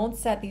when we don't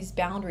set these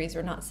boundaries,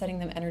 we're not setting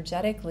them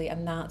energetically,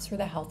 and that's where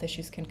the health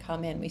issues can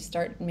come in. We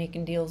start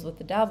making deals with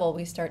the devil.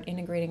 We start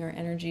integrating our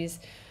energies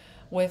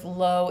with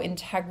low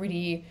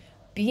integrity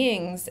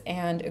beings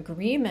and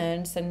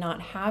agreements, and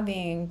not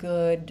having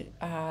good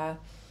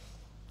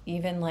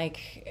even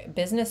like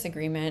business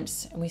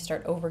agreements, and we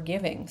start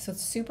overgiving. So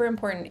it's super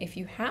important, if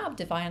you have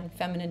divine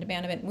feminine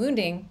abandonment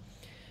wounding,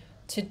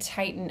 to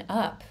tighten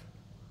up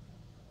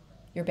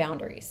your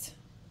boundaries,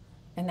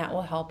 and that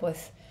will help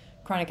with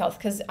chronic health.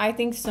 Because I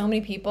think so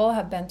many people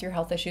have been through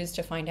health issues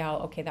to find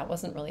out, okay, that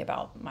wasn't really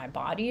about my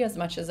body as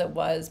much as it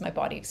was my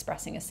body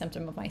expressing a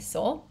symptom of my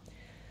soul.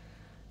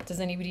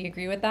 Does anybody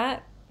agree with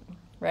that?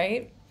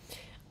 Right?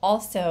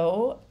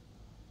 Also,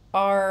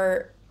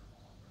 our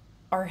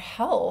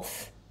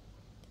health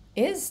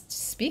is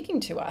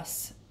speaking to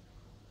us.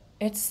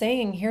 It's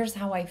saying, here's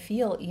how I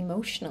feel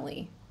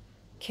emotionally.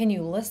 Can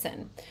you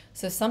listen?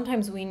 So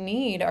sometimes we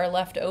need our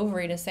left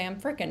ovary to say, I'm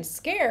freaking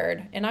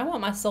scared and I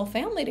want my soul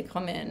family to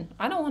come in.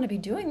 I don't want to be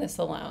doing this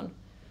alone.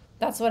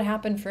 That's what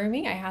happened for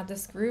me. I had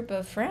this group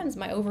of friends.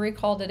 My ovary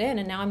called it in,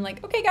 and now I'm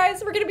like, okay,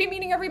 guys, we're going to be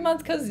meeting every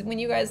month, because when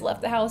you guys left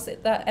the house,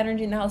 that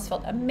energy in the house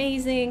felt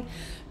amazing.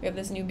 We have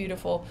this new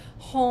beautiful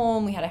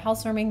home. We had a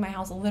housewarming. My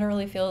house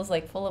literally feels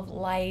like full of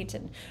light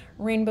and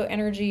rainbow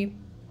energy.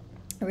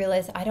 I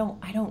realized I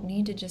don't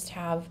need to just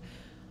have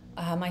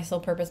my soul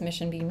purpose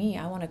mission be me.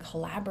 I want to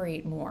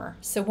collaborate more.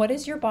 So what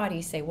does your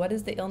body say? What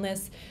is the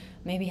illness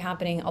maybe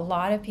happening? A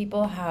lot of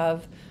people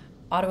have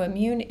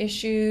autoimmune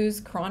issues,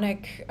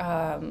 chronic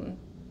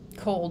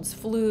colds,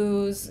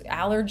 flus,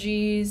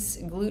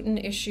 allergies, gluten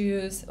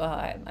issues.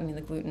 I mean,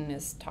 the gluten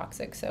is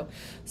toxic, so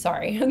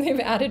sorry. They've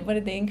added, what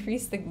did they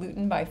increase the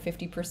gluten by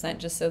 50%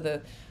 just so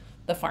the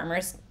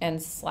farmers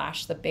and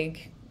slash the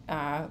big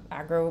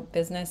agro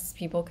business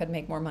people could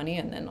make more money,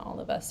 and then all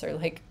of us are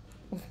like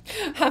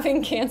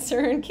having cancer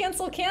and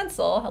cancel.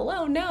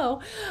 Hello, no,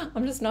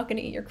 I'm just not going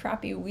to eat your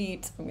crappy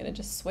wheat. I'm going to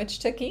just switch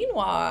to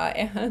quinoa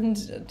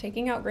and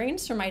taking out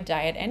grains from my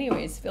diet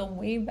anyways. Feel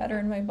way better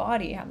in my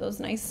body. Have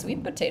those nice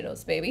sweet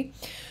potatoes, baby.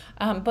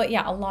 But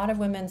yeah, a lot of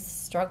women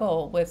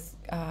struggle with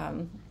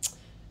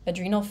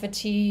adrenal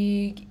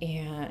fatigue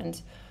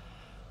and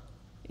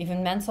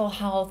even mental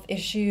health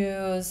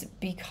issues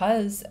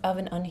because of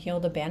an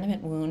unhealed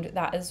abandonment wound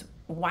that is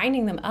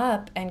winding them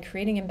up and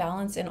creating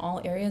imbalance in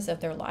all areas of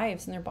their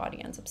lives, and their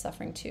body ends up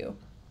suffering too.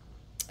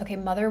 Okay,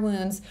 mother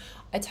wounds.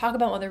 I talk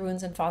about mother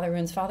wounds and father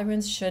wounds. Father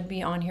wounds should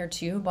be on here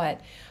too,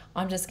 but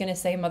I'm just going to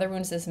say mother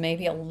wounds is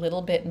maybe a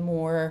little bit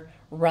more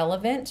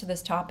relevant to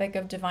this topic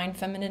of divine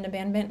feminine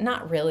abandonment.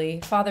 Not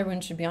really. Father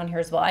wounds should be on here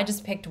as well. I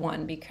just picked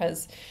one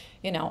because,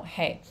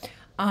 hey.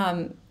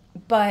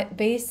 But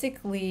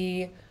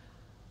basically,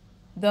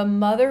 the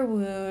mother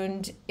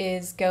wound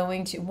is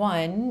going to,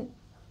 one,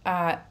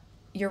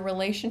 your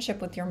relationship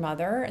with your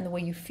mother and the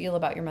way you feel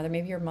about your mother.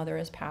 Maybe your mother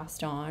has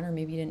passed on, or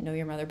maybe you didn't know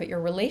your mother, but your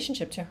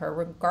relationship to her,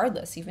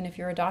 regardless, even if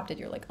you're adopted,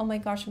 you're like, oh my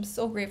gosh, I'm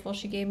so grateful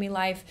she gave me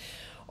life.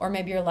 Or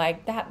maybe you're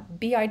like, that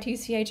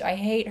bitch, I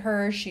hate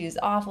her, she's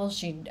awful,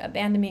 she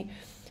abandoned me.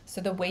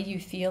 So the way you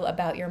feel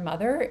about your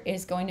mother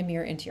is going to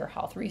mirror into your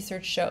health.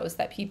 Research shows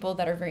that people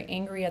that are very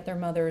angry at their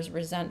mothers,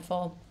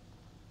 resentful,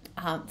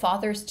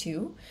 fathers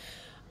too,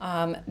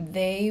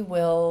 they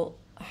will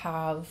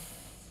have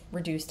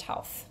reduced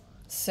health.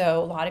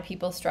 So a lot of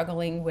people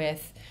struggling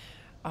with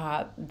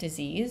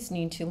disease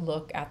need to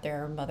look at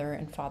their mother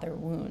and father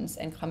wounds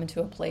and come into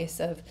a place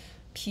of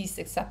peace,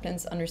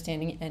 acceptance,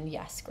 understanding, and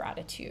yes,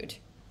 gratitude.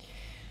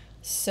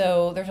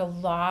 So there's a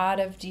lot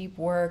of deep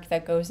work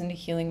that goes into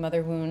healing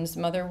mother wounds.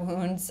 Mother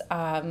wounds,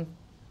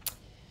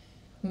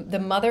 the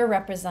mother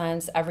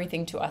represents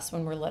everything to us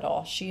when we're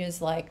little. She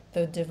is like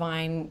the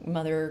divine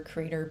mother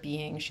creator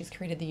being. She's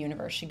created the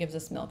universe. She gives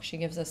us milk. She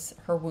gives us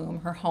her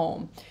womb, her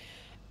home.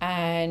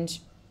 And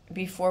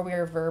before we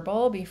are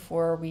verbal,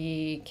 before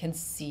we can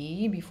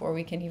see, before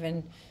we can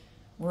even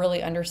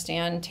really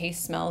understand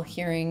taste, smell,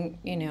 hearing,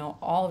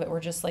 all of it, we're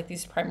just like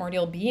these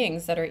primordial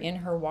beings that are in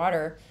her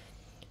water,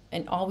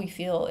 and all we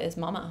feel is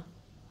mama,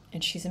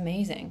 and she's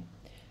amazing.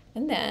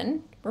 And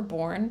then we're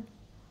born,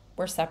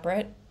 we're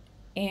separate,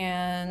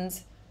 and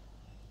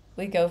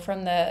we go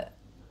from the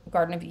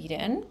Garden of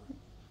Eden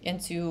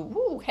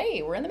into,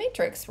 hey, we're in the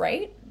Matrix,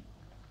 right?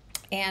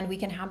 And we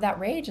can have that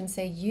rage and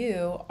say,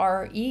 you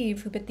are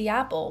Eve who bit the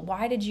apple.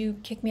 Why did you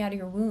kick me out of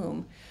your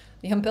womb?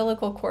 The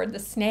umbilical cord, the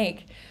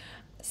snake.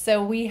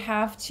 So we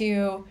have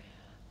to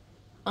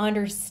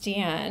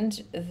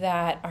understand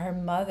that our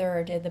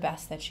mother did the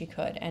best that she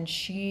could. And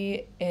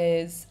she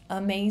is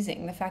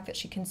amazing. The fact that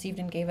she conceived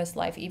and gave us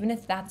life, even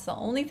if that's the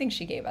only thing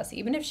she gave us,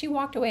 even if she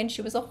walked away and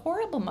she was a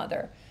horrible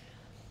mother,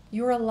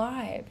 you're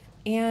alive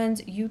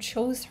and you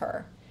chose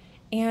her.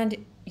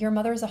 And your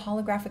mother is a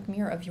holographic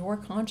mirror of your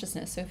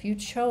consciousness. So if you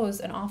chose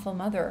an awful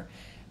mother,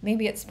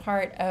 maybe it's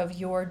part of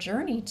your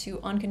journey to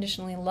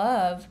unconditionally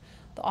love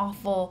the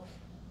awful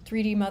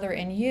 3D mother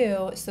in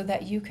you so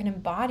that you can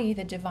embody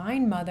the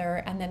divine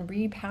mother and then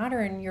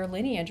repattern your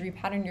lineage,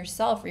 repattern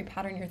yourself,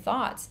 repattern your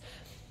thoughts.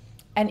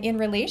 And in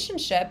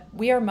relationship,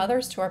 we are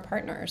mothers to our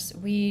partners.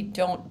 We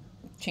don't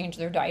change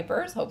their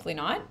diapers, hopefully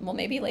not. Well,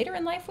 maybe later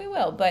in life we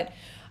will, but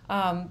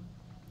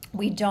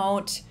we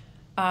don't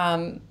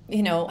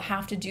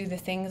have to do the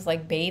things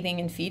like bathing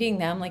and feeding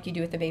them like you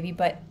do with the baby,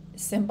 but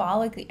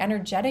symbolically,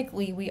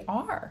 energetically, we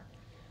are.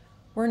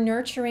 We're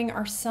nurturing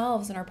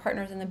ourselves and our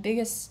partners. And the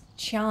biggest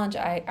challenge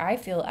I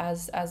feel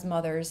as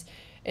mothers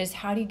is,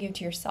 how do you give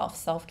to yourself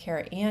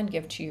self-care and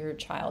give to your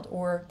child?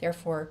 Or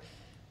therefore,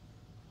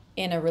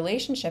 in a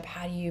relationship,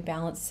 how do you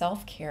balance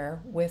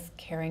self-care with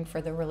caring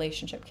for the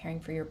relationship, caring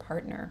for your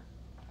partner?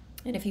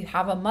 And if you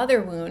have a mother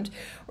wound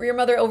where your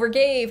mother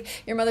overgave,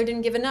 your mother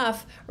didn't give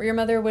enough, where your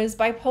mother was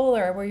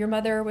bipolar, where your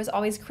mother was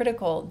always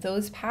critical,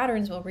 those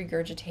patterns will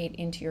regurgitate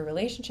into your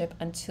relationship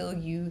until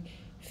you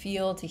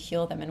feel to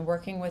heal them. And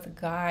working with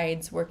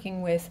guides,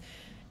 working with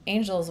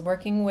angels,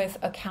 working with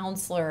a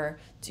counselor,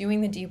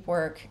 doing the deep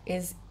work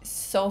is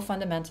so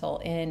fundamental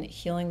in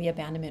healing the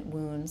abandonment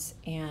wounds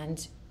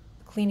and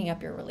cleaning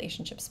up your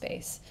relationship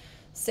space.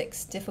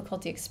 6,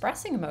 difficulty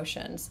expressing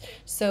emotions.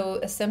 So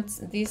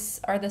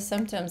these are the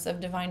symptoms of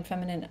divine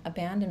feminine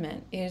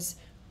abandonment, is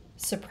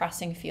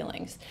suppressing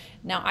feelings.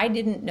 Now, I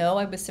didn't know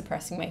I was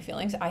suppressing my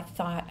feelings. I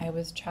thought I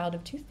was a child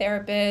of 2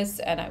 therapists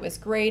and I was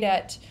great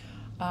at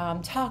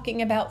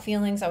talking about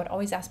feelings. I would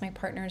always ask my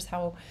partners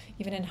how,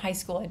 even in high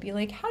school, I'd be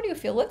like, how do you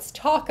feel? Let's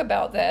talk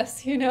about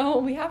this. We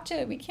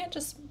can't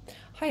just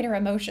hide our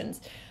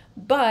emotions.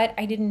 But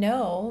I didn't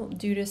know,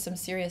 due to some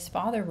serious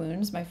father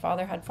wounds. My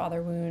father had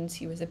father wounds.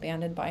 He was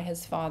abandoned by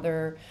his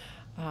father.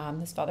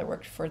 His father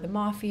worked for the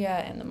mafia,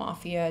 and the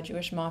mafia,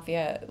 Jewish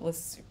mafia,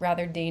 was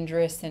rather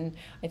dangerous. And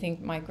I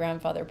think my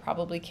grandfather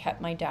probably kept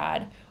my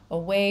dad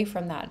away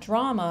from that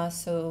drama,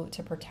 so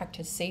to protect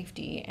his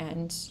safety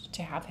and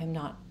to have him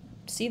not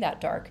see that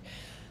dark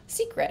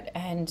secret.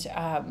 And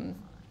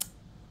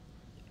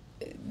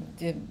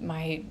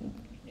my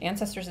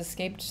ancestors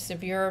escaped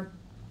severe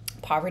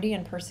poverty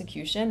and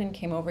persecution and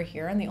came over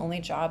here, and the only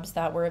jobs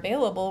that were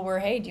available were,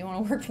 hey, do you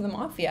want to work for the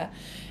mafia?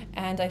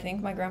 And I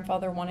think my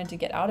grandfather wanted to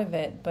get out of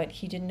it, but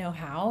he didn't know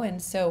how.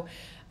 And so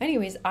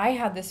anyways, I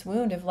had this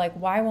wound of like,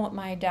 why won't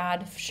my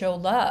dad show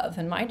love?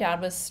 And my dad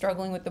was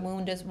struggling with the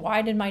wound is,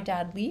 why did my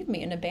dad leave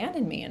me and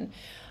abandon me? And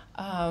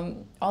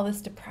all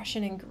this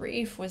depression and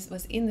grief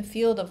was in the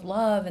field of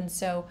love. And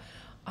so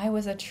I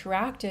was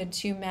attracted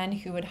to men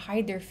who would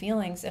hide their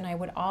feelings, and I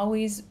would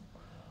always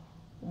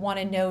want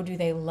to know, do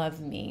they love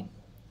me?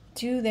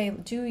 Do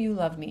you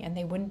love me? And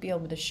they wouldn't be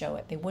able to show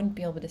it. They wouldn't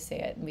be able to say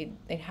it. And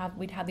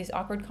we'd have these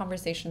awkward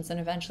conversations, and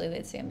eventually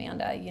they'd say,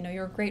 Amanda, you know,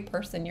 you're a great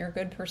person. You're a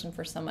good person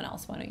for someone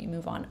else. Why don't you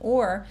move on?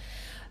 Or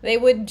they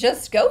would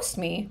just ghost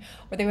me,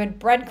 or they would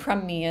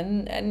breadcrumb me,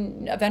 and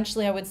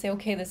eventually I would say,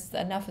 okay, this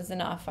enough is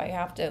enough. I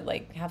have to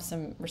like have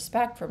some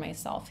respect for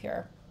myself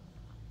here.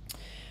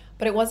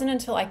 But it wasn't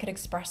until I could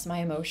express my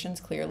emotions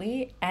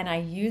clearly, and I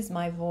used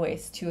my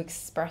voice to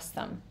express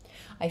them.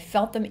 I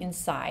felt them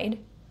inside,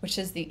 which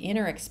is the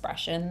inner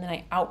expression, and then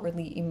I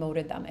outwardly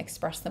emoted them,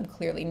 expressed them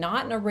clearly,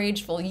 not in a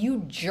rageful,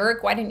 you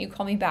jerk, why didn't you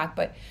call me back?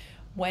 But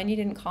when you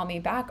didn't call me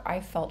back, I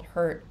felt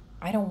hurt.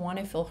 I don't want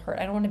to feel hurt.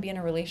 I don't want to be in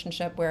a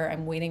relationship where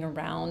I'm waiting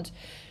around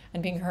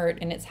and being hurt.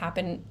 And it's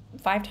happened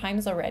 5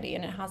 times already,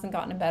 and it hasn't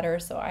gotten better.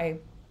 So I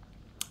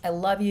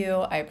love you.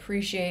 I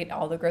appreciate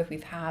all the growth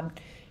we've had,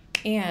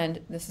 and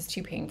this is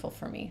too painful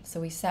for me. So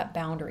we set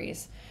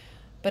boundaries.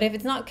 But if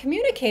it's not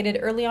communicated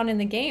early on in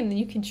the game, then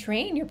you can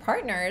train your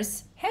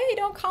partners, hey,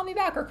 don't call me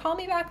back, or call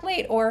me back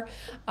late, or,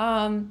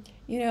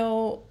 you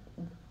know,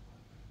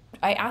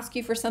 I ask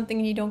you for something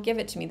and you don't give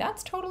it to me.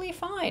 That's totally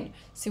fine.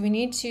 So we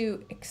need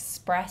to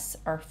express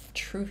our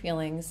true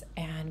feelings,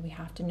 and we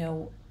have to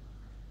know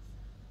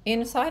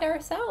inside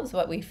ourselves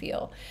what we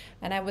feel.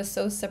 And I was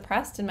so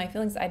suppressed in my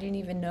feelings, I didn't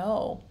even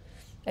know.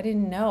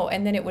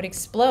 And then it would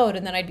explode,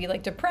 and then I'd be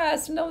like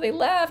depressed, and no, they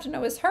left, and I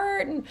was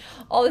hurt, and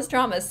all this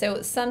drama.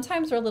 So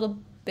sometimes we're a little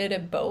bit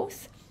of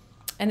both.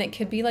 And it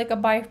could be like a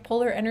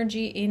bipolar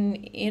energy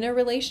in a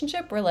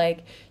relationship where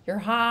like you're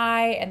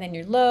high and then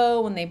you're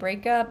low when they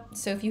break up.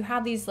 So if you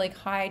have these like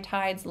high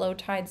tides, low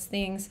tides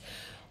things,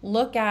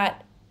 look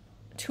at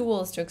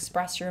tools to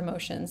express your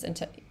emotions and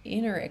to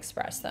inner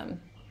express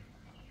them.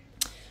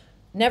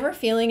 Never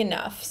feeling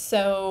enough.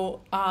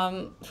 So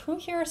who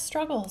here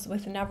struggles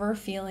with never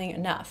feeling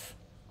enough?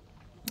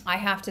 I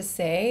have to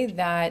say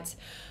that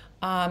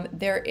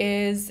there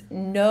is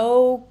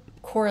no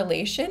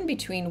correlation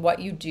between what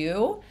you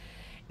do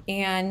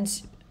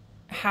and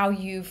how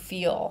you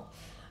feel,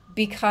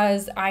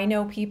 because I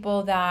know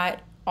people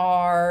that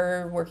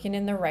are working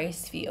in the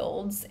rice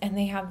fields and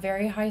they have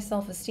very high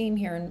self-esteem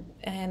here,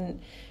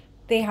 and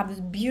they have this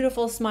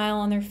beautiful smile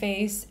on their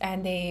face,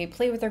 and they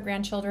play with their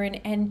grandchildren,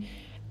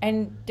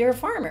 and they're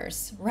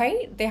farmers,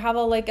 right? They have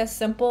a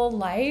simple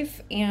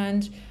life,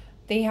 and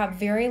they have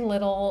very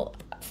little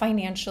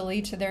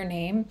financially to their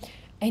name,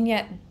 and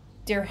yet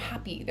they're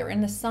happy, they're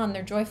in the sun,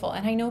 they're joyful.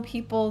 And I know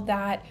people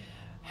that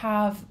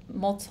have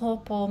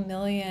multiple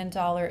 $1-million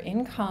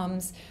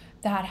incomes,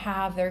 that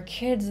have their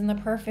kids in the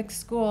perfect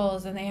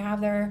schools, and they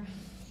have their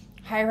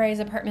high-rise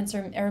apartments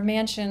or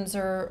mansions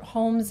or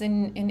homes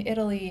in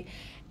Italy,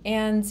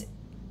 and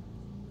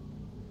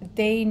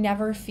they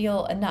never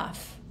feel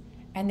enough,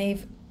 and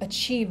they've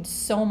achieved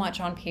so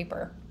much on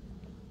paper.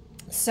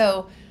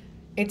 So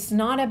it's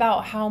not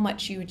about how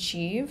much you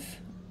achieve,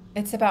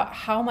 it's about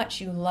how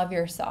much you love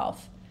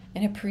yourself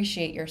and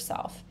appreciate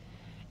yourself.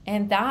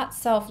 And that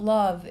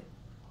self-love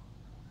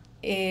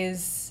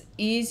is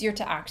easier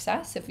to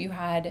access if you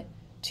had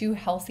 2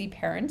 healthy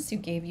parents who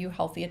gave you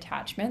healthy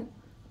attachment,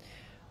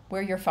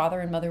 where your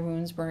father and mother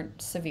wounds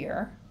weren't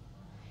severe,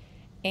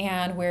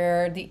 and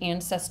where the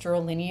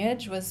ancestral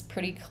lineage was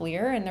pretty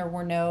clear, and there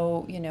were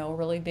no,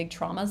 really big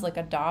traumas like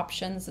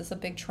adoptions is a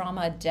big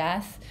trauma,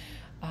 death.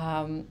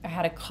 I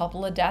had a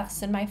couple of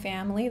deaths in my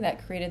family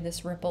that created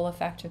this ripple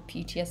effect of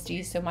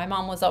PTSD. So my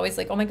mom was always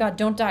like, oh my God,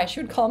 don't die.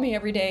 She would call me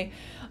every day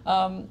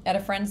at a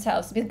friend's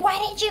house and be like, why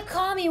didn't you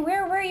call me?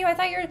 Where were you? I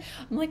thought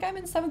I'm like, I'm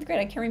in 7th grade.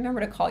 I can't remember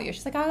to call you.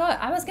 She's like,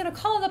 I was going to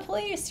call the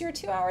police. You're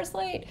 2 hours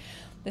late.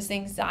 This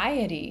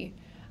anxiety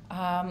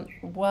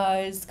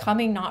was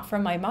coming not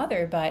from my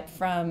mother, but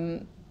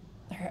from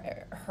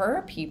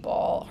her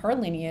people, her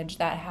lineage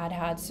that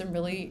had some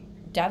really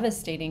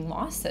devastating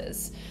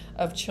losses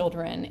of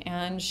children.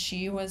 And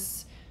she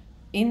was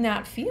in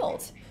that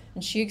field,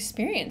 and she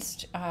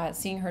experienced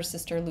seeing her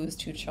sister lose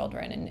 2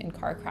 children in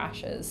car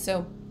crashes.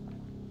 So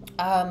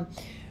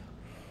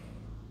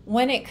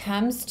when it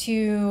comes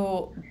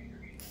to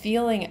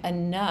feeling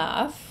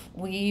enough,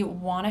 we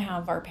want to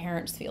have our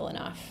parents feel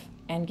enough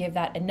and give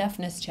that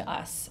enoughness to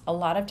us. A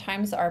lot of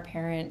times our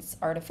parents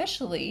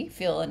artificially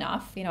feel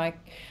enough. You know,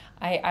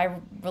 I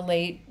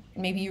relate,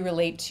 maybe you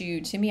relate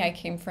to me. I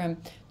came from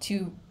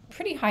two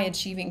pretty high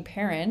achieving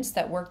parents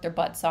that worked their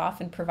butts off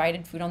and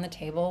provided food on the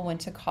table,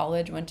 went to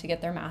college, went to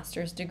get their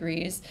master's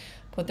degrees,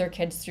 put their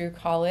kids through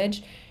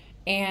college.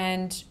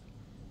 And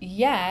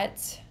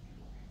yet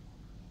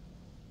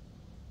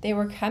they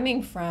were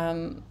coming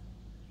from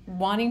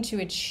wanting to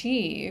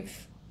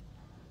achieve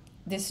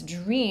this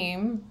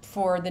dream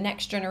for the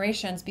next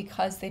generations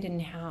because they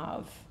didn't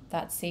have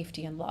that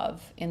safety and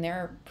love in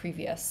their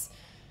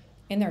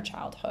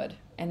childhood,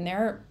 and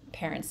their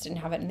parents didn't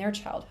have it in their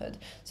childhood.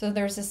 So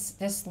there's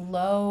this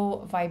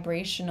low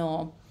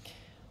vibrational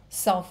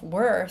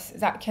self-worth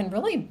that can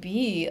really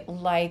be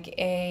like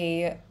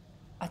a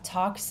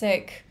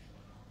toxic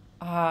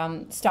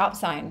stop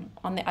sign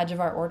on the edge of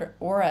our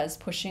auras,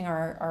 pushing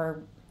our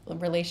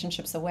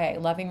relationships away,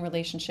 loving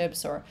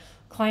relationships or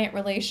client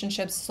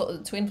relationships,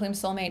 twin flame,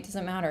 soulmate,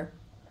 doesn't matter.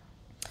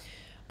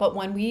 But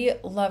when we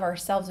love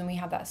ourselves and we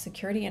have that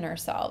security in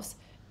ourselves,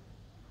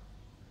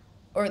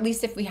 or at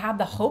least if we have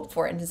the hope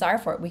for it and desire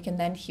for it, we can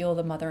then heal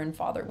the mother and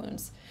father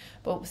wounds.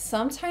 But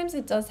sometimes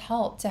it does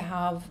help to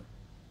have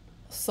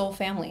soul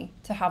family,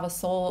 to have a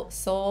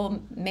soulmate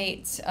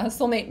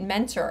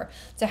mentor,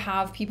 to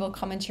have people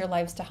come into your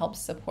lives to help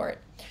support.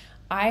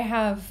 I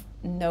have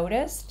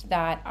noticed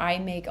that I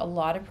make a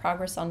lot of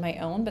progress on my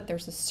own, but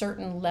there's a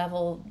certain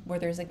level where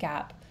there's a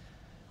gap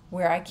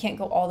where I can't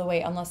go all the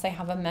way unless I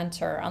have a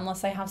mentor,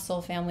 unless I have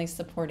soul family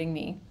supporting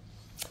me.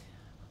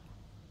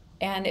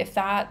 And if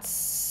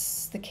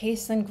that's the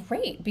case, then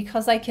great,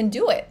 because I can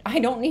do it. I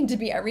don't need to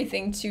be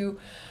everything to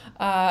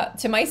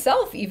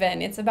myself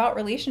even. It's about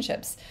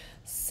relationships.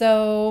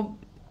 So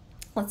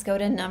let's go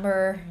to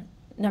number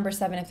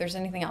 7 if there's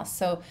anything else.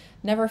 So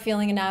never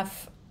feeling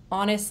enough.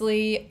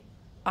 Honestly,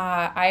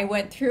 I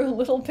went through a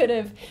little bit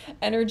of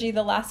energy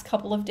the last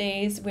couple of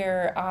days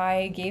where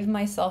I gave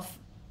myself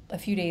a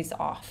few days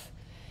off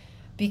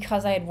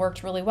because I had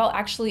worked really well.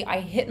 Actually, I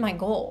hit my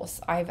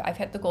goals. I've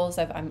hit the goals.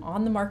 I'm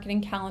on the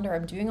marketing calendar.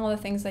 I'm doing all the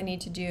things I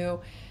need to do.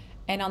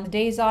 And on the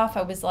days off,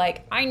 I was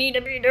like, I need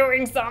to be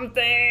doing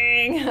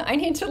something. I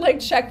need to like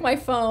check my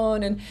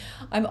phone. And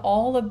I'm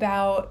all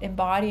about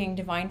embodying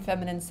divine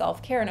feminine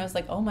self-care. And I was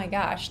like, oh my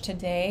gosh,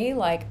 today,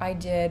 like I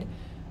did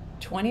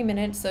 20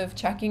 minutes of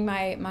checking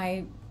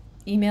my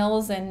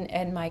emails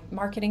and my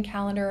marketing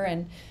calendar,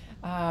 and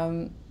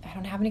I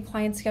don't have any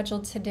clients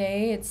scheduled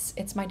today.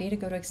 It's my day to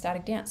go to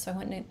ecstatic dance. So I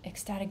went and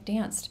ecstatic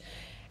danced,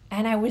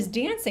 and I was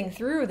dancing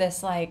through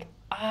this like,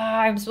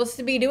 I'm supposed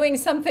to be doing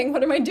something.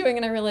 What am I doing?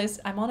 And I realized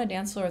I'm on a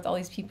dance floor with all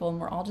these people and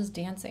we're all just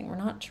dancing. We're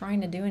not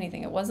trying to do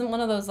anything. It wasn't one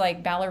of those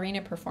like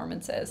ballerina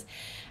performances.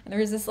 And there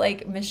was this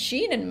like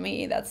machine in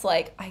me that's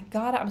like,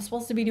 I'm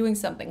supposed to be doing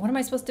something. What am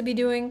I supposed to be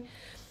doing?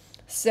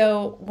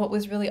 So what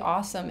was really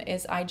awesome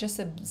is I just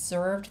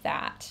observed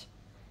that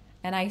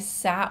and I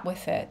sat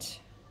with it.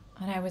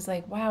 And I was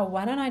like, wow,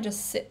 why don't I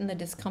just sit in the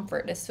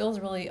discomfort? This feels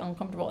really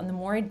uncomfortable. And the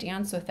more I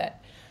dance with it,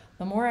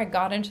 the more I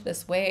got into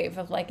this wave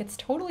of like, it's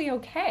totally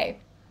okay.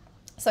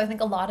 So I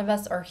think a lot of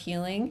us are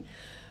healing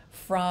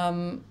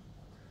from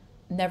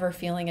never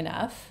feeling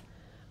enough.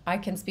 I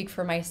can speak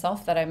for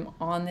myself that I'm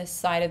on this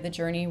side of the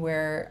journey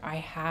where I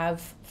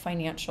have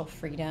financial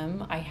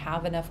freedom. I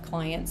have enough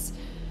clients.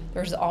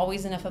 There's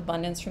always enough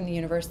abundance from the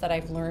universe that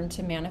I've learned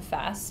to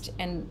manifest,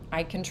 and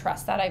I can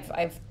trust that.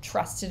 I've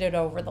trusted it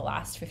over the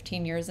last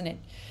 15 years, and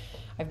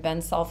I've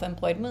been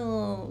self-employed.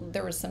 Well,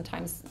 there was some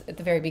times at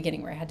the very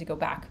beginning where I had to go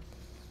back.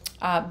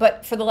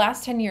 But for the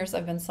last 10 years,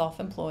 I've been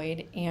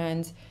self-employed,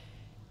 and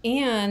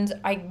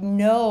I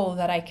know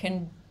that I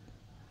can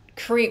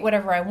create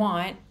whatever I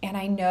want, and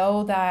I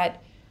know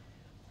that,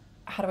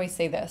 how do I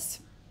say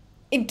this?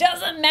 It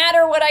doesn't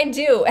matter what I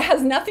do. It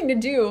has nothing to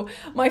do,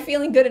 my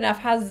feeling good enough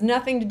has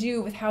nothing to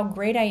do with how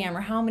great I am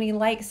or how many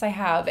likes I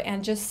have,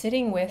 and just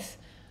sitting with,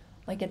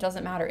 like, it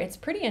doesn't matter. It's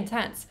pretty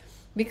intense,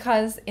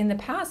 because in the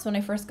past, when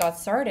I first got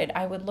started,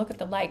 I would look at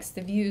the likes,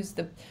 the views,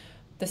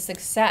 the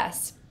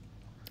success.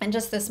 And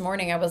just this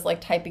morning, I was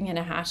like typing in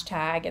a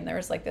hashtag, and there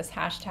was like this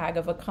hashtag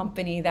of a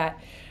company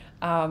that,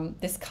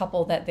 this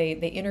couple that they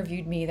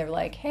interviewed me. They're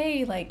like,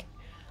 hey, like,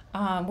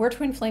 we're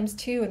twin flames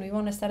too, and we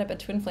want to set up a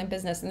twin flame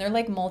business. And they're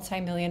like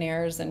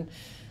multimillionaires, and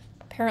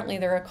apparently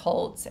they're a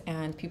cult,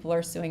 and people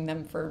are suing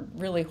them for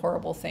really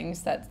horrible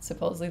things that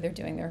supposedly they're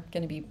doing. They're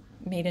going to be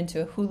made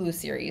into a Hulu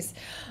series.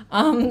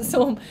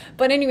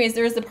 But anyways,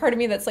 there's the part of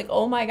me that's like,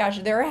 oh my gosh,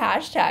 their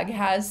hashtag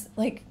has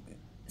like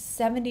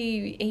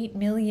 78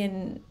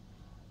 million,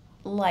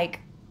 like,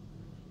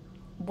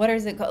 what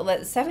is it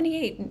called?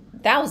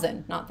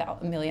 78,000,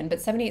 not a million, but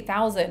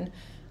 78,000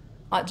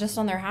 just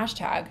on their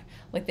hashtag,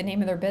 like the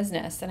name of their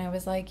business. And I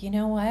was like, you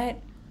know what?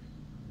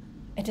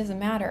 It doesn't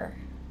matter.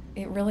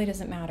 It really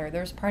doesn't matter.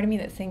 There's part of me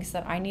that thinks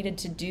that I needed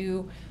to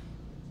do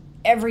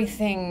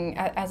everything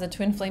as a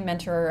twin flame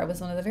mentor. I was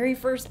one of the very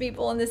first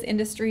people in this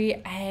industry,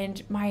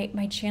 and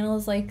my channel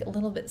is like a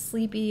little bit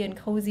sleepy and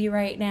cozy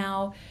right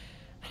now.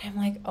 And I'm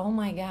like, oh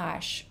my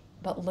gosh,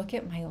 but look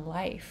at my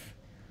life.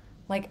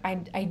 Like I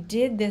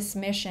did this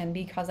mission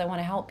because I want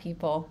to help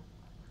people,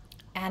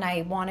 and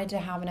I wanted to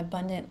have an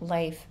abundant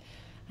life,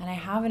 and I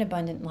have an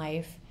abundant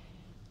life.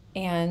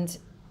 And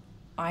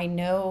I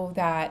know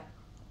that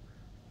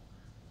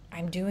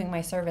I'm doing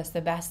my service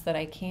the best that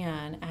I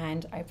can.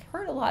 And I've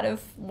heard a lot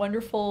of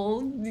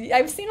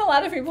I've seen a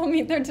lot of people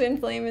meet their twin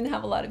flame and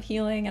have a lot of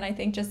healing. And I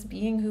think just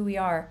being who we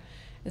are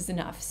is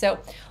enough. So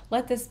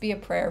let this be a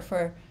prayer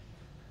for,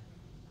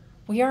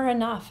 we are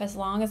enough as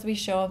long as we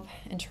show up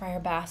and try our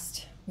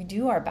best. We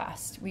do our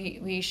best.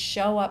 We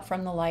show up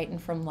from the light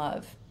and from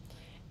love.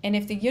 And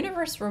if the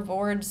universe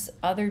rewards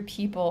other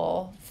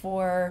people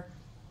for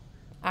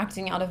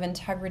acting out of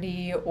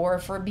integrity or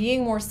for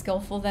being more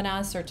skillful than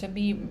us or to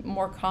be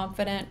more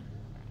confident,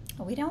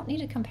 we don't need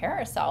to compare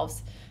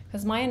ourselves,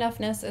 because my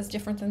enoughness is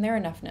different than their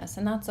enoughness,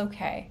 and that's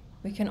okay.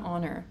 We can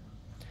honor.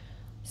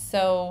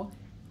 So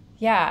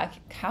yeah,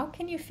 how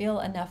can you feel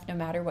enough no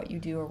matter what you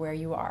do or where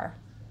you are?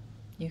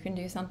 You can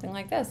do something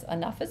like this.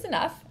 Enough is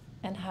enough,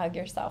 and hug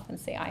yourself and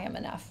say, I am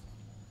enough.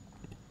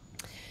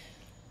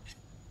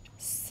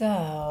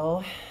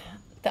 So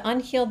the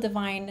unhealed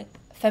divine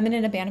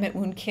feminine abandonment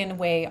wound can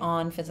weigh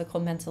on physical,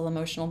 mental,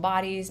 emotional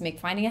bodies, make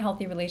finding a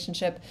healthy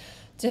relationship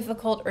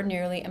difficult or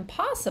nearly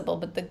impossible.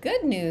 But the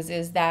good news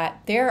is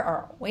that there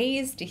are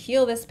ways to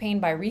heal this pain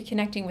by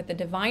reconnecting with the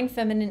divine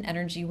feminine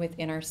energy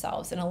within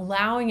ourselves and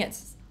allowing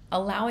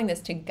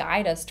this to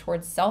guide us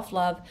towards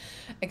self-love,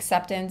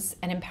 acceptance,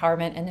 and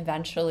empowerment. And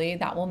eventually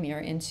that will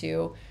mirror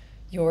into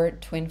your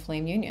twin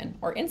flame union,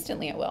 or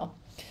instantly it will.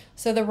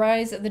 So the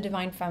rise of the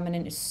divine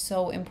feminine is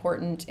so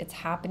important. It's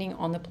happening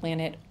on the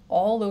planet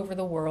all over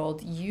the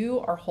world. You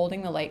are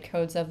holding the light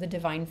codes of the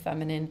divine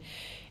feminine,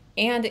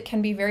 and it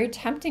can be very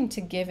tempting to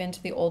give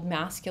into the old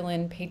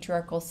masculine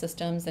patriarchal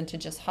systems and to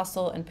just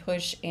hustle and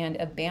push and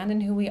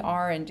abandon who we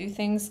are and do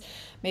things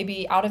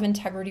maybe out of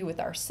integrity with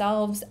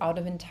ourselves, out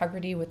of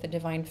integrity with the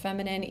divine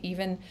feminine.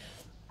 Even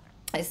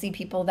I see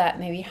people that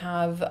maybe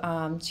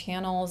have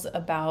channels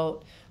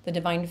about the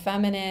divine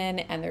feminine,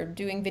 and they're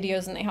doing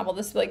videos and they have all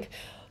this like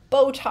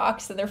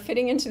Botox and they're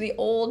fitting into the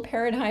old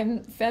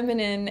paradigm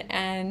feminine.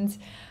 And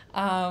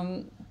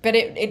but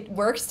it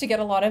works to get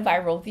a lot of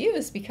viral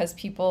views because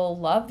people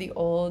love the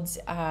old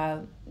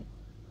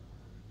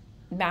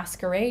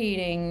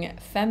masquerading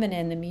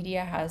feminine. The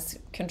media has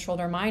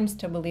controlled our minds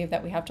to believe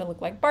that we have to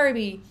look like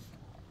Barbie.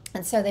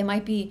 And so they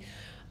might be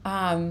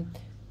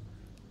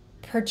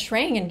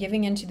portraying and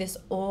giving into this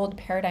old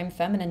paradigm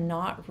feminine,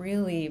 not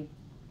really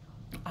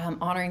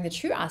honoring the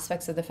true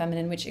aspects of the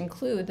feminine, which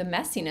include the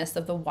messiness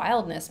of the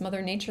wildness.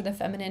 Mother Nature, the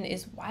feminine,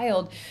 is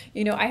wild.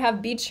 You know, I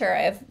have beach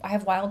hair. I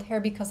have wild hair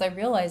because I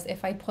realized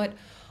if I put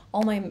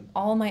all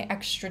my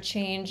extra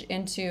change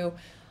into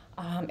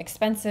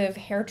expensive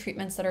hair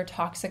treatments that are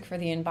toxic for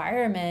the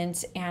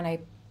environment, and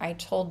I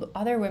told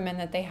other women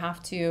that they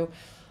have to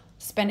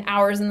spend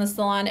hours in the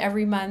salon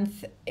every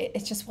month,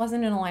 it just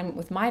wasn't in alignment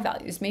with my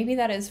values. Maybe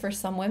that is for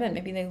some women.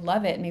 Maybe they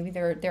love it. Maybe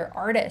they're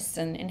artists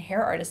and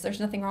hair artists. There's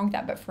nothing wrong with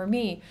that. But for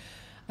me,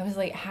 I was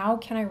like, how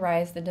can I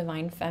rise the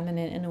divine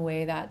feminine in a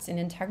way that's in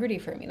integrity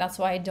for me? That's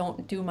why I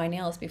don't do my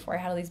nails. Before, I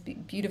had all these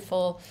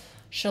beautiful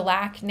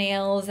shellac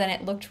nails and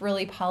it looked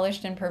really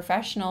polished and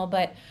professional,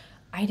 but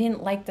I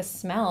didn't like the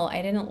smell.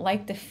 I didn't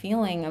like the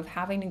feeling of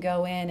having to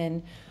go in,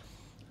 and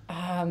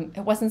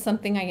it wasn't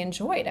something I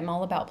enjoyed. I'm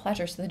all about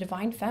pleasure. So the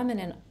divine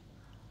feminine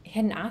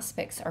hidden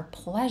aspects are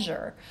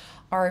pleasure,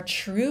 our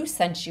true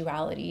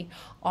sensuality,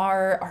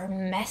 our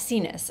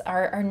messiness,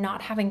 our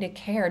not having to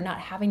care, not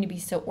having to be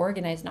so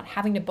organized, not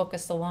having to book a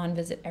salon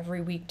visit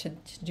every week to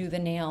do the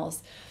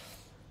nails.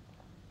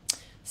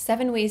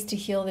 7 ways to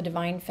heal the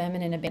divine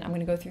feminine. I'm going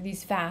to go through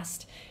these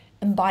fast.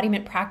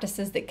 Embodiment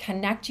practices that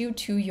connect you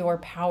to your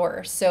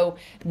power. So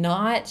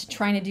not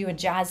trying to do a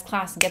jazz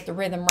class and get the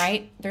rhythm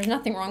right. There's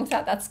nothing wrong with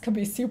that. That could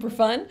be super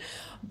fun.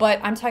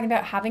 But I'm talking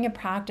about having a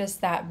practice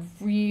that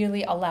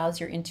really allows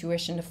your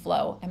intuition to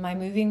flow. Am I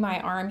moving my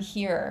arm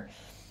here?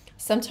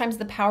 Sometimes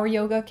the power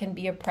yoga can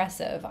be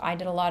oppressive. I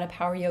did a lot of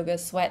power yoga,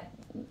 sweat,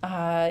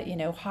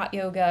 hot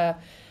yoga.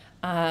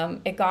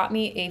 It got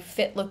me a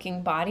fit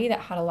looking body that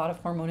had a lot of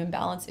hormone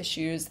imbalance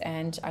issues,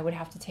 and I would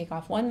have to take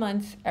off 1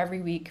 month every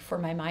week for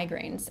my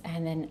migraines.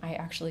 And then I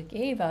actually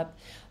gave up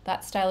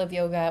that style of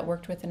yoga,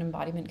 worked with an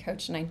embodiment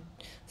coach, and I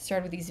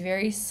started with these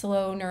very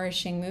slow,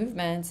 nourishing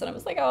movements. And I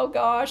was like, oh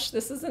gosh,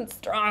 this isn't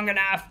strong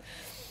enough.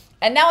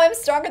 And now I'm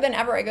stronger than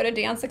ever. I go to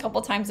dance a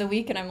couple times a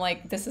week and I'm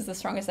like, this is the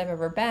strongest I've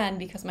ever been,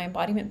 because my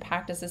embodiment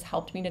practices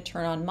helped me to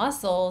turn on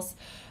muscles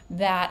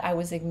that I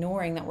was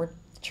ignoring, that were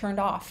turned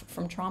off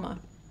from trauma.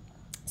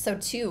 So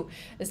 2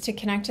 is to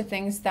connect to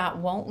things that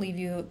won't leave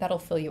you, that'll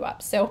fill you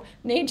up. So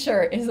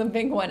nature is a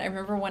big one. I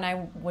remember when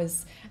I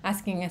was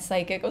asking a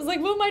psychic, I was like,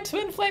 will my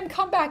twin flame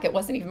come back? It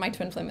wasn't even my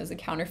twin flame, it was a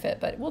counterfeit.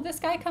 But will this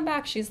guy come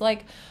back? She's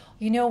like,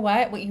 you know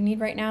what you need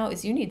right now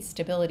is you need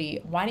stability.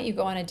 Why don't you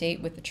go on a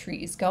date with the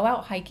trees? Go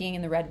out hiking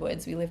in the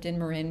redwoods. We lived in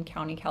Marin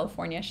County,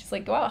 California. She's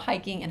like, go out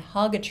hiking and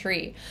hug a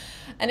tree.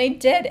 And I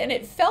did, and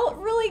it felt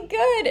really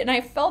good, and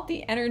I felt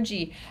the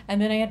energy.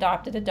 And then I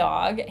adopted a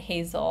dog,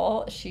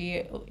 Hazel.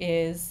 She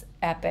is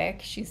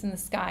epic. She's in the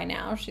sky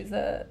now. She's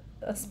a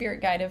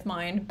spirit guide of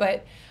mine,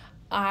 but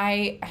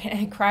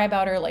I cry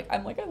about her. Like,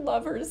 I'm like, I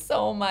love her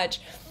so much.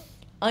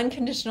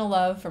 Unconditional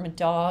love from a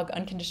dog,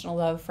 unconditional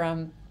love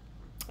from,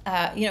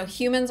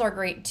 humans are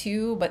great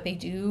too, but they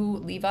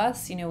do leave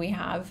us. We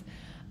have,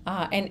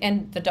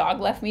 and the dog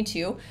left me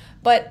too,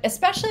 but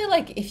especially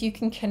like if you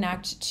can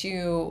connect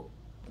to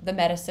the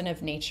medicine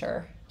of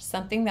nature,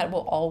 something that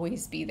will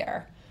always be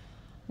there.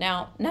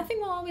 Now,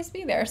 nothing will always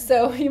be there,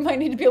 so you might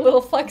need to be a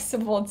little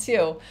flexible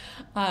too,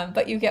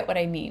 but you get what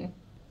I mean.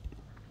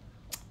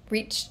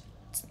 Reach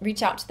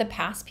out to the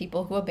past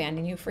people who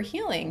abandoned you for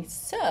healing.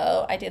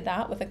 So I did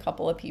that with a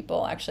couple of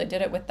people. Actually, I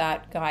did it with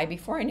that guy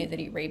before I knew that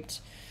he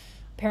raped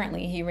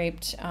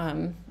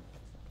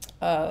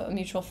a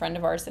mutual friend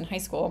of ours in high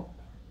school.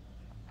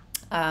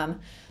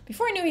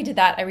 Before I knew he did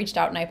that, I reached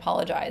out and I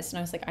apologized. And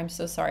I was like, I'm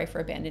so sorry for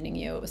abandoning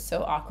you. It was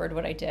so awkward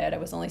what I did. I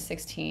was only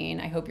 16.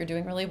 I hope you're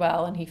doing really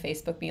well. And he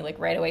Facebooked me like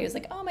right away. He was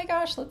like, oh my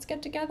gosh, let's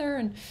get together.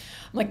 And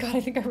I'm like, God,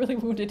 I think I really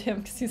wounded him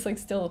because he's like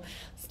still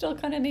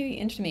kind of maybe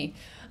into me.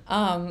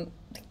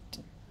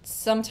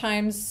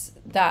 Sometimes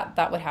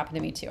that would happen to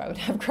me too. I would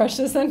have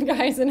crushes on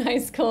guys in high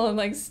school and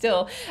like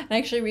still. And I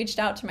actually reached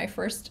out to my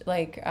first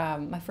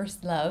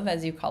love,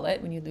 as you call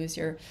it, when you lose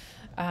your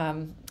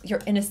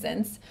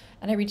innocence.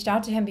 And I reached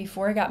out to him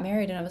before I got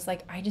married, and I was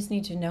like, I just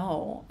need to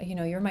know,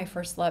 you're my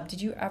first love.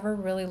 Did you ever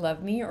really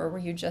love me, or were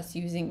you just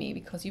using me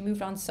because you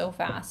moved on so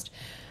fast?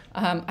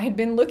 I had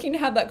been looking to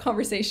have that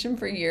conversation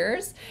for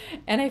years,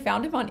 and I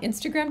found him on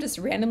Instagram just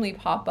randomly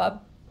pop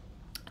up.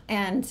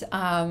 And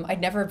I'd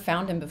never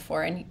found him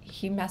before, and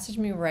he messaged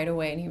me right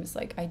away, and he was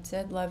like, I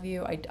did love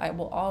you. I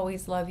will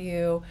always love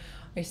you.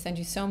 I send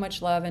you so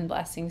much love and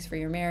blessings for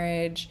your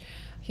marriage.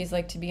 He's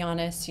like, to be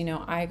honest,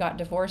 I got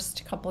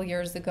divorced a couple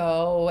years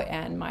ago,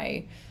 and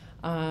my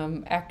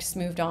ex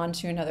moved on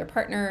to another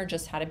partner,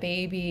 just had a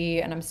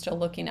baby, and I'm still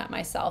looking at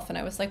myself. And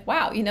I was like,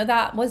 wow,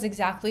 that was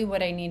exactly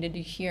what I needed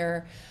to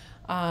hear.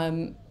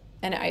 And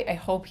I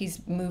hope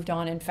he's moved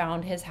on and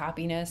found his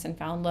happiness and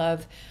found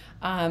love.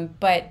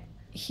 But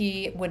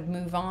he would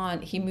move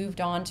on. He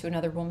moved on to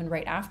another woman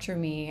right after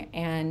me.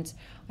 And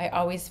I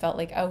always felt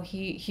like, oh,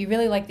 he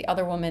really liked the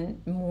other woman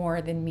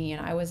more than me,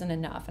 and I wasn't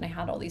enough. And I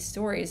had all these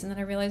stories. And then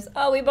I realized,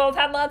 oh, we both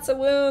had lots of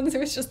wounds. It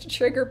was just a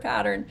trigger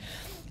pattern.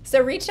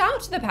 So reach out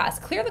to the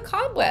past, clear the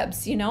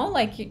cobwebs,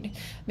 maybe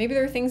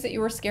there are things that you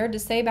were scared to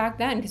say back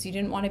then because you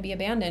didn't want to be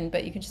abandoned,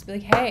 but you can just be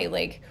like, hey,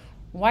 like,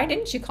 why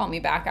didn't you call me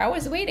back? I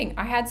was waiting.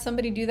 I had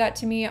somebody do that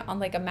to me on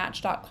like a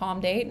Match.com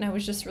date, and I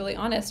was just really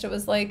honest. It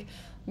was like,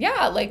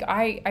 yeah, like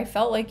I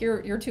felt like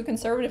you're too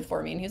conservative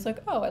for me. And he's like,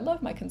 oh, I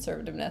love my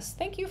conservativeness.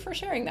 Thank you for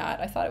sharing that.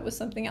 I thought it was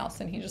something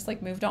else. And he just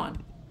like moved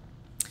on.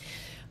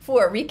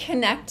 4,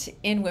 reconnect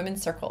in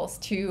women's circles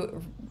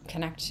to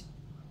connect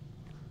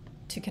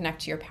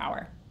to your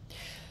power.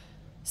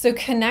 So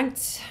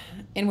connect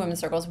in women's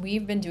circles.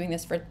 We've been doing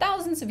this for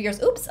thousands of years.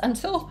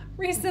 Until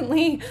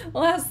recently, the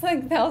last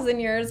 1,000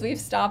 years, we've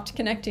stopped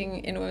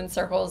connecting in women's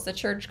circles. The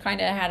church kind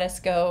of had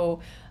us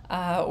go,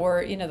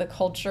 or the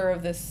culture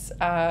of this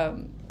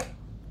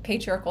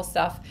patriarchal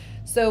stuff.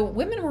 So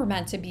women were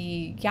meant to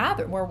be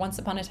were once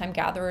upon a time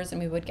gatherers,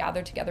 and we would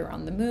gather together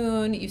on the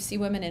moon. You see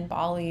women in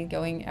Bali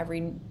going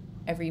every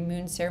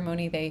moon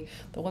ceremony.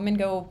 The women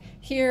go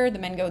here, the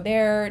men go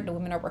there. The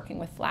women are working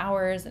with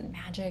flowers and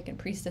magic and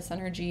priestess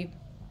energy.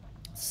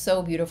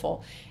 So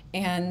beautiful.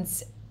 And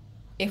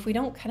if we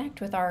don't connect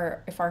with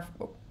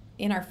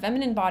in our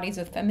feminine bodies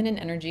with feminine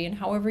energy, and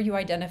however you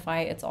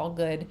identify, it's all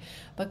good,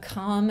 but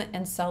come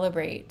and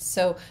celebrate.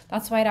 So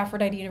that's why at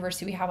Aphrodite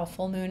University, we have a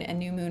full moon and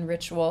new moon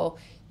ritual.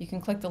 You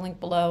can click the link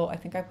below. I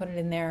think I put it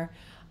in there,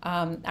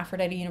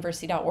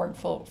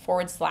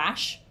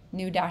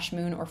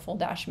 aphroditeuniversity.org/new-moon or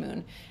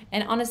full-moon.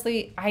 And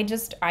honestly, I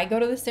go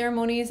to the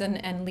ceremonies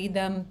and lead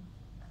them.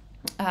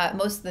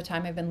 Most of the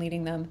time I've been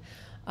leading them.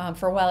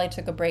 For a while I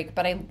took a break,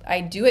 but I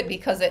do it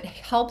because it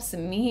helps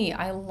me.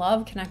 I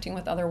love connecting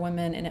with other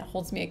women, and it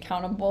holds me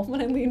accountable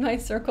when I lead my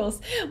circles,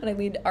 when I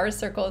lead our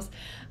circles,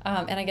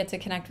 and I get to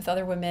connect with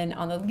other women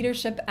on the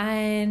leadership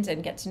end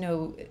and get to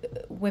know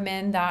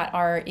women that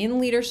are in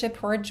leadership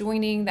who are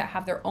joining, that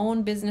have their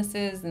own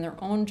businesses and their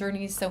own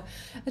journeys. So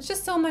it's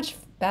just so much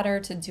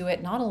better to do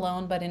it not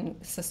alone, but in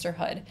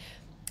sisterhood.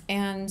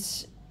 And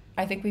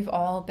I think we've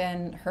all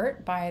been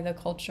hurt by the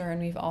culture,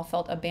 and we've all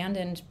felt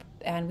abandoned,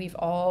 and we've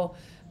all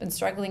been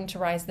struggling to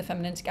rise the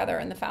feminine together.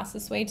 And the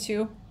fastest way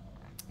to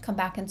come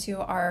back into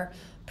our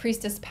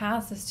priestess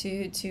path is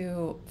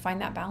to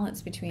find that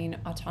balance between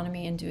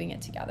autonomy and doing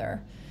it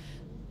together.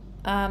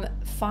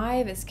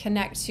 5 is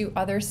connect to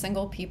other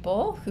single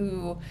people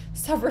who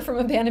suffer from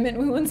abandonment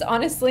wounds.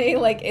 Honestly,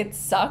 like, it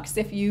sucks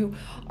if you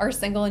are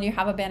single and you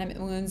have abandonment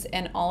wounds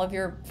and all of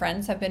your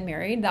friends have been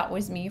married. That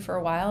was me for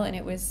a while, and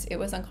it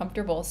was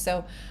uncomfortable.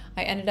 So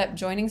I ended up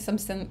joining some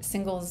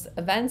singles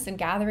events and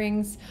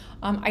gatherings.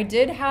 I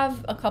did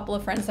have a couple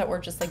of friends that were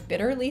just like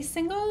bitterly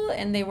single,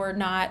 and they were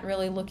not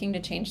really looking to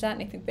change that.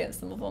 And I think that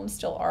some of them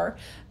still are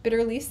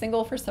bitterly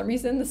single for some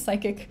reason. The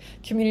psychic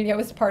community I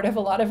was part of, a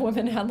lot of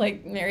women had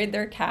like married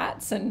their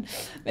cats and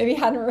maybe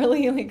hadn't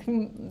really like,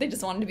 they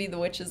just wanted to be the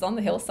witches on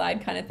the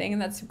hillside kind of thing.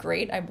 And that's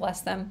great. I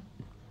bless them.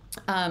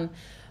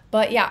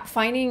 But yeah,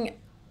 finding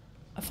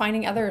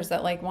others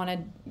that like want to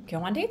go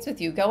on dates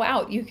with you, go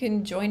out. You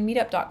can join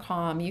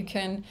meetup.com. You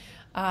can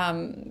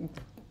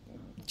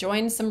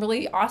join some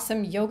really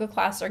awesome yoga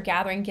class or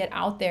gathering, get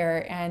out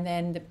there. And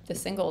then the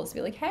singles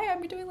be like, hey,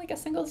 I'm doing like a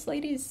singles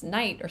ladies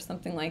night or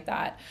something like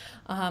that.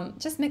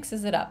 Just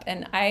mixes it up.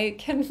 And I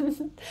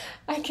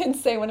can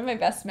say one of my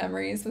best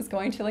memories was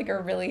going to like a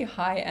really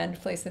high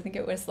end place. I think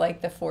it was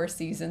like the Four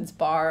Seasons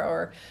bar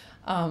or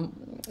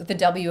the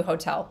W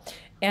Hotel.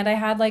 And I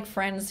had like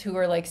friends who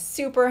were like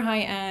super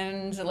high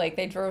end, like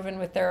they drove in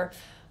with their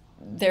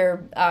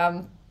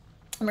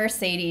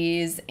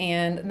Mercedes,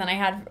 and then I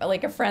had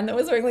like a friend that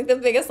was wearing like the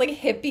biggest like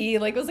hippie,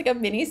 like it was like a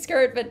mini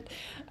skirt, but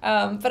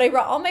I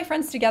brought all my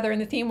friends together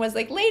and the theme was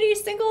like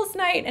ladies singles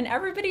night, and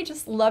everybody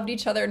just loved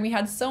each other and we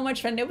had so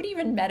much fun. Nobody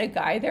even met a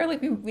guy there,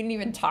 like we didn't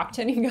even talk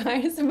to any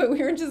guys, but we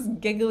were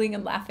just giggling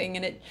and laughing,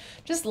 and it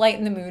just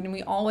lightened the mood, and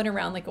we all went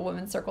around like a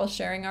women's circle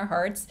sharing our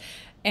hearts.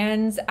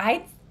 And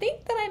I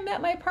think that I met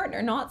my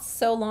partner not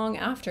so long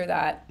after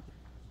that.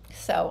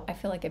 So I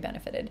feel like I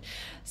benefited.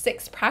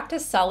 6,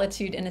 practice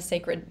solitude in a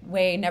sacred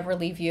way, never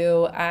leave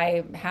you.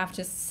 I have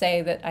to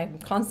say that I'm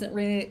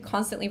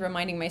constantly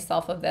reminding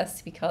myself of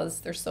this because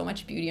there's so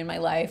much beauty in my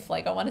life.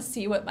 Like I want to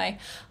see what my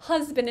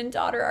husband and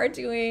daughter are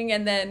doing,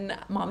 and then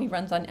mommy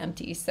runs on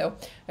empty. So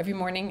every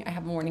morning I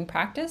have a morning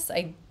practice.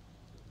 I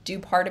do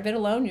part of it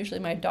alone. Usually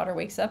my daughter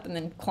wakes up and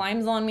then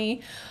climbs on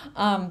me.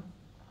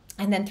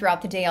 And then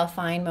throughout the day, I'll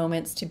find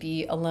moments to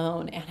be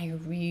alone. And I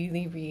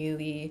really,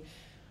 really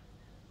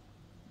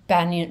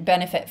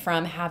benefit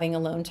from having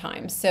alone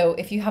time. So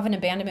if you have an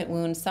abandonment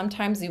wound,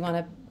 sometimes we want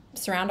to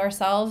surround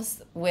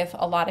ourselves with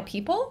a lot of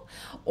people,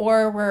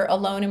 or we're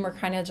alone and we're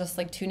kind of just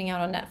like tuning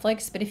out on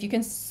Netflix. But if you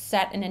can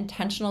set an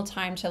intentional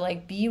time to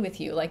like be with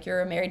you, like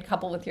you're a married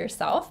couple with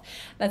yourself,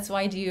 that's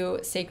why I do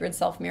sacred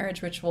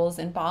self-marriage rituals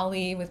in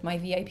Bali with my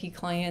VIP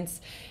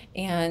clients.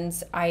 And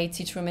I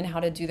teach women how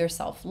to do their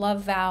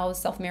self-love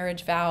vows,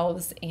 self-marriage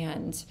vows,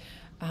 and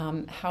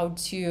how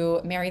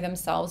to marry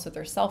themselves with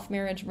their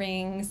self-marriage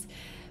rings.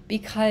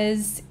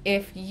 Because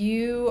if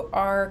you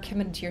are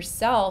committed to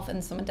yourself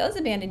and someone does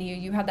abandon you,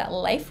 you have that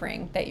life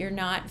ring that you're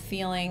not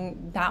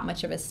feeling that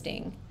much of a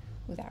sting.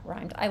 Ooh, that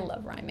rhymed. I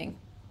love rhyming.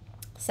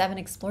 7,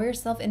 explore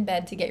yourself in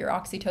bed to get your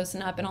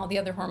oxytocin up and all the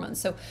other hormones.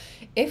 So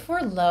if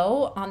we're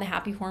low on the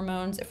happy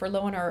hormones, if we're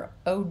low on our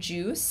O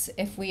juice,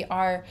 if we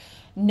are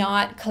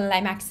not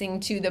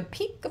climaxing to the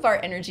peak of our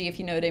energy, if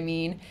you know what I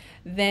mean,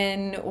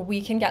 then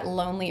we can get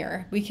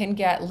lonelier. We can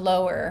get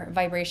lower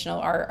vibrational.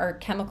 Our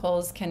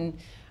chemicals can...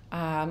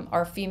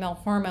 our female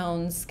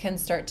hormones can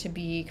start to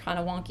be kind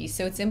of wonky.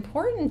 So it's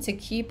important to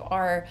keep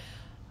our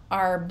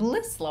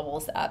bliss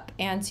levels up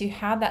and to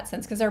have that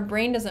sense, because our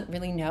brain doesn't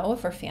really know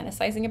if we're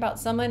fantasizing about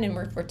someone and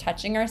we're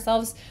touching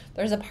ourselves.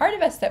 There's a part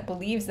of us that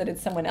believes that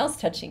it's someone else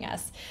touching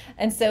us.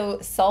 And so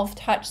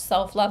self-touch,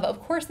 self-love,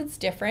 of course it's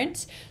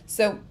different.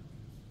 So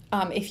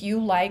if you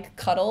like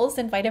cuddles,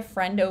 invite a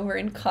friend over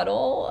and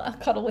cuddle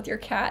with your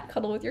cat,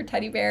 cuddle with your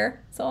teddy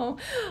bear. So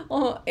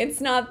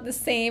it's not the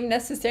same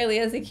necessarily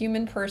as a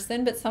human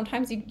person, but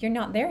sometimes you're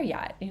not there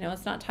yet. You know,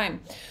 it's not time.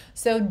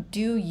 So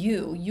do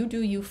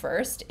you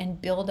first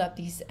and build up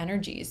these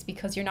energies,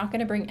 because you're not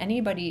going to bring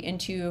anybody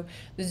into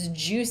this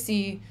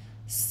juicy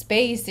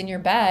space in your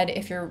bed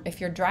if you're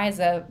dry as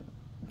a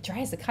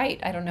kite.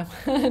 I don't know,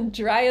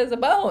 dry as a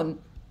bone.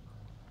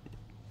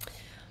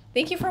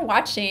 Thank you for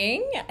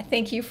watching.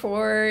 Thank you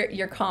for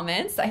your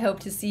comments. I hope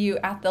to see you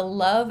at the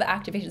Love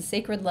Activation,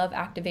 Sacred Love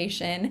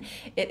Activation.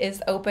 It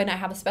is open. I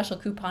have a special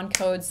coupon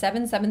code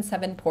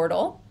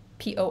 777portal,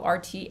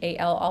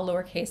 P-O-R-T-A-L, all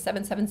lowercase,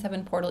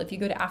 777 portal. If you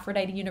go to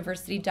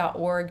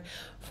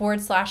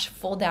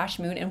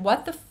aphroditeuniversity.org/full-moon, and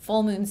what the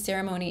full moon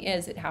ceremony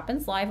is, it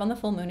happens live on the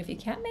full moon. If you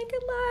can't make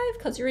it live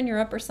because you're in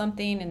Europe or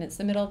something and it's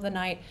the middle of the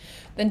night,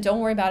 then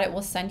don't worry about it.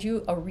 We'll send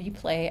you a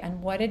replay.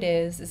 And what it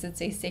is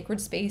it's a sacred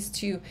space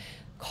to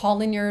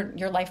call in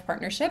your life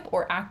partnership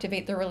or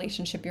activate the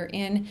relationship you're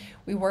in.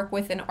 We work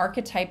with an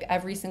archetype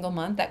every single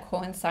month that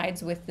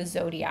coincides with the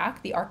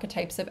zodiac, the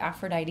archetypes of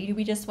Aphrodite.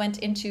 We just went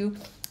into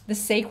the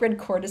sacred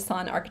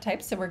courtesan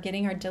archetype, so we're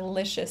getting our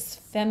delicious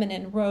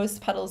feminine rose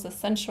petals,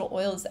 essential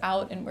oils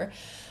out, and we're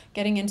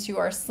getting into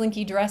our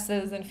slinky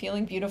dresses and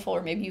feeling beautiful.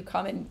 Or maybe you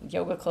come in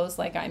yoga clothes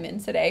like I'm in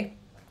today,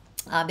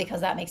 because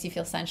that makes you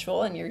feel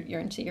sensual and you're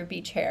into your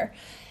beach hair.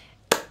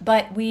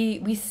 But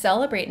we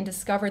celebrate and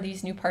discover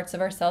these new parts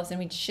of ourselves, and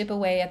we chip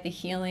away at the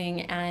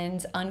healing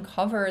and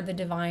uncover the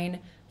divine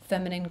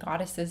feminine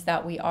goddesses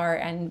that we are.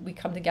 And we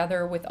come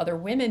together with other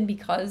women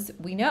because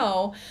we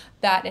know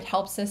that it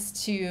helps us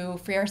to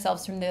free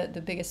ourselves from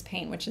the biggest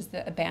pain, which is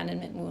the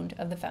abandonment wound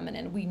of the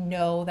feminine. We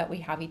know that we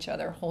have each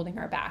other holding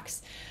our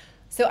backs.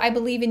 So I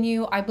believe in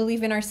you. I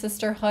believe in our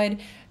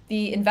sisterhood.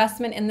 The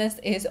investment in this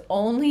is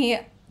only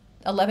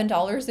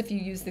 $11 if you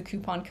use the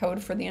coupon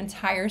code for the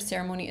entire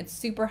ceremony. It's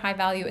super high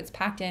value. It's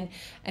packed in.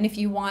 And if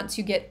you want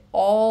to get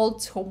all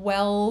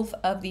 12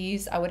 of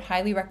these, I would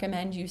highly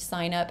recommend you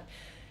sign up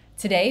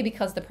today,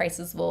 because the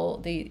prices will,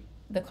 the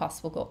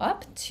cost will go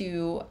up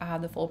to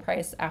the full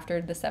price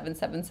after the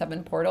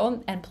 777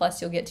 portal. And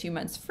plus you'll get 2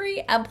 months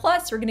free. And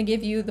plus we're going to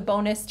give you the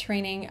bonus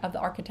training of the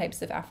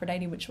archetypes of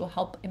Aphrodite, which will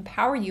help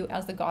empower you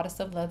as the goddess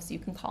of love so you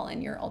can call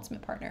in your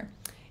ultimate partner.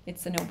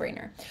 It's a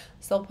no-brainer.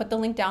 So I'll put the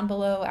link down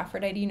below,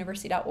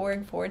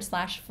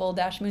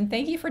 aphroditeuniversity.org/full-moon.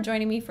 Thank you for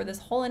joining me for this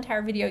whole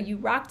entire video. You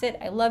rocked it.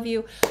 I love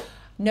you.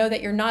 Know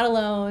that you're not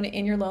alone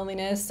in your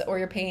loneliness or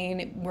your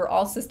pain. We're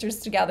all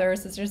sisters together,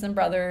 sisters and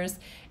brothers.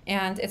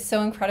 And it's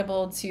so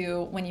incredible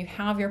to, when you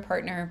have your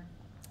partner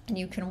and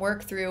you can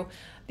work through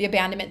the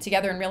abandonment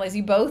together and realize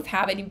you both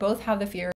have it, you both have the fear.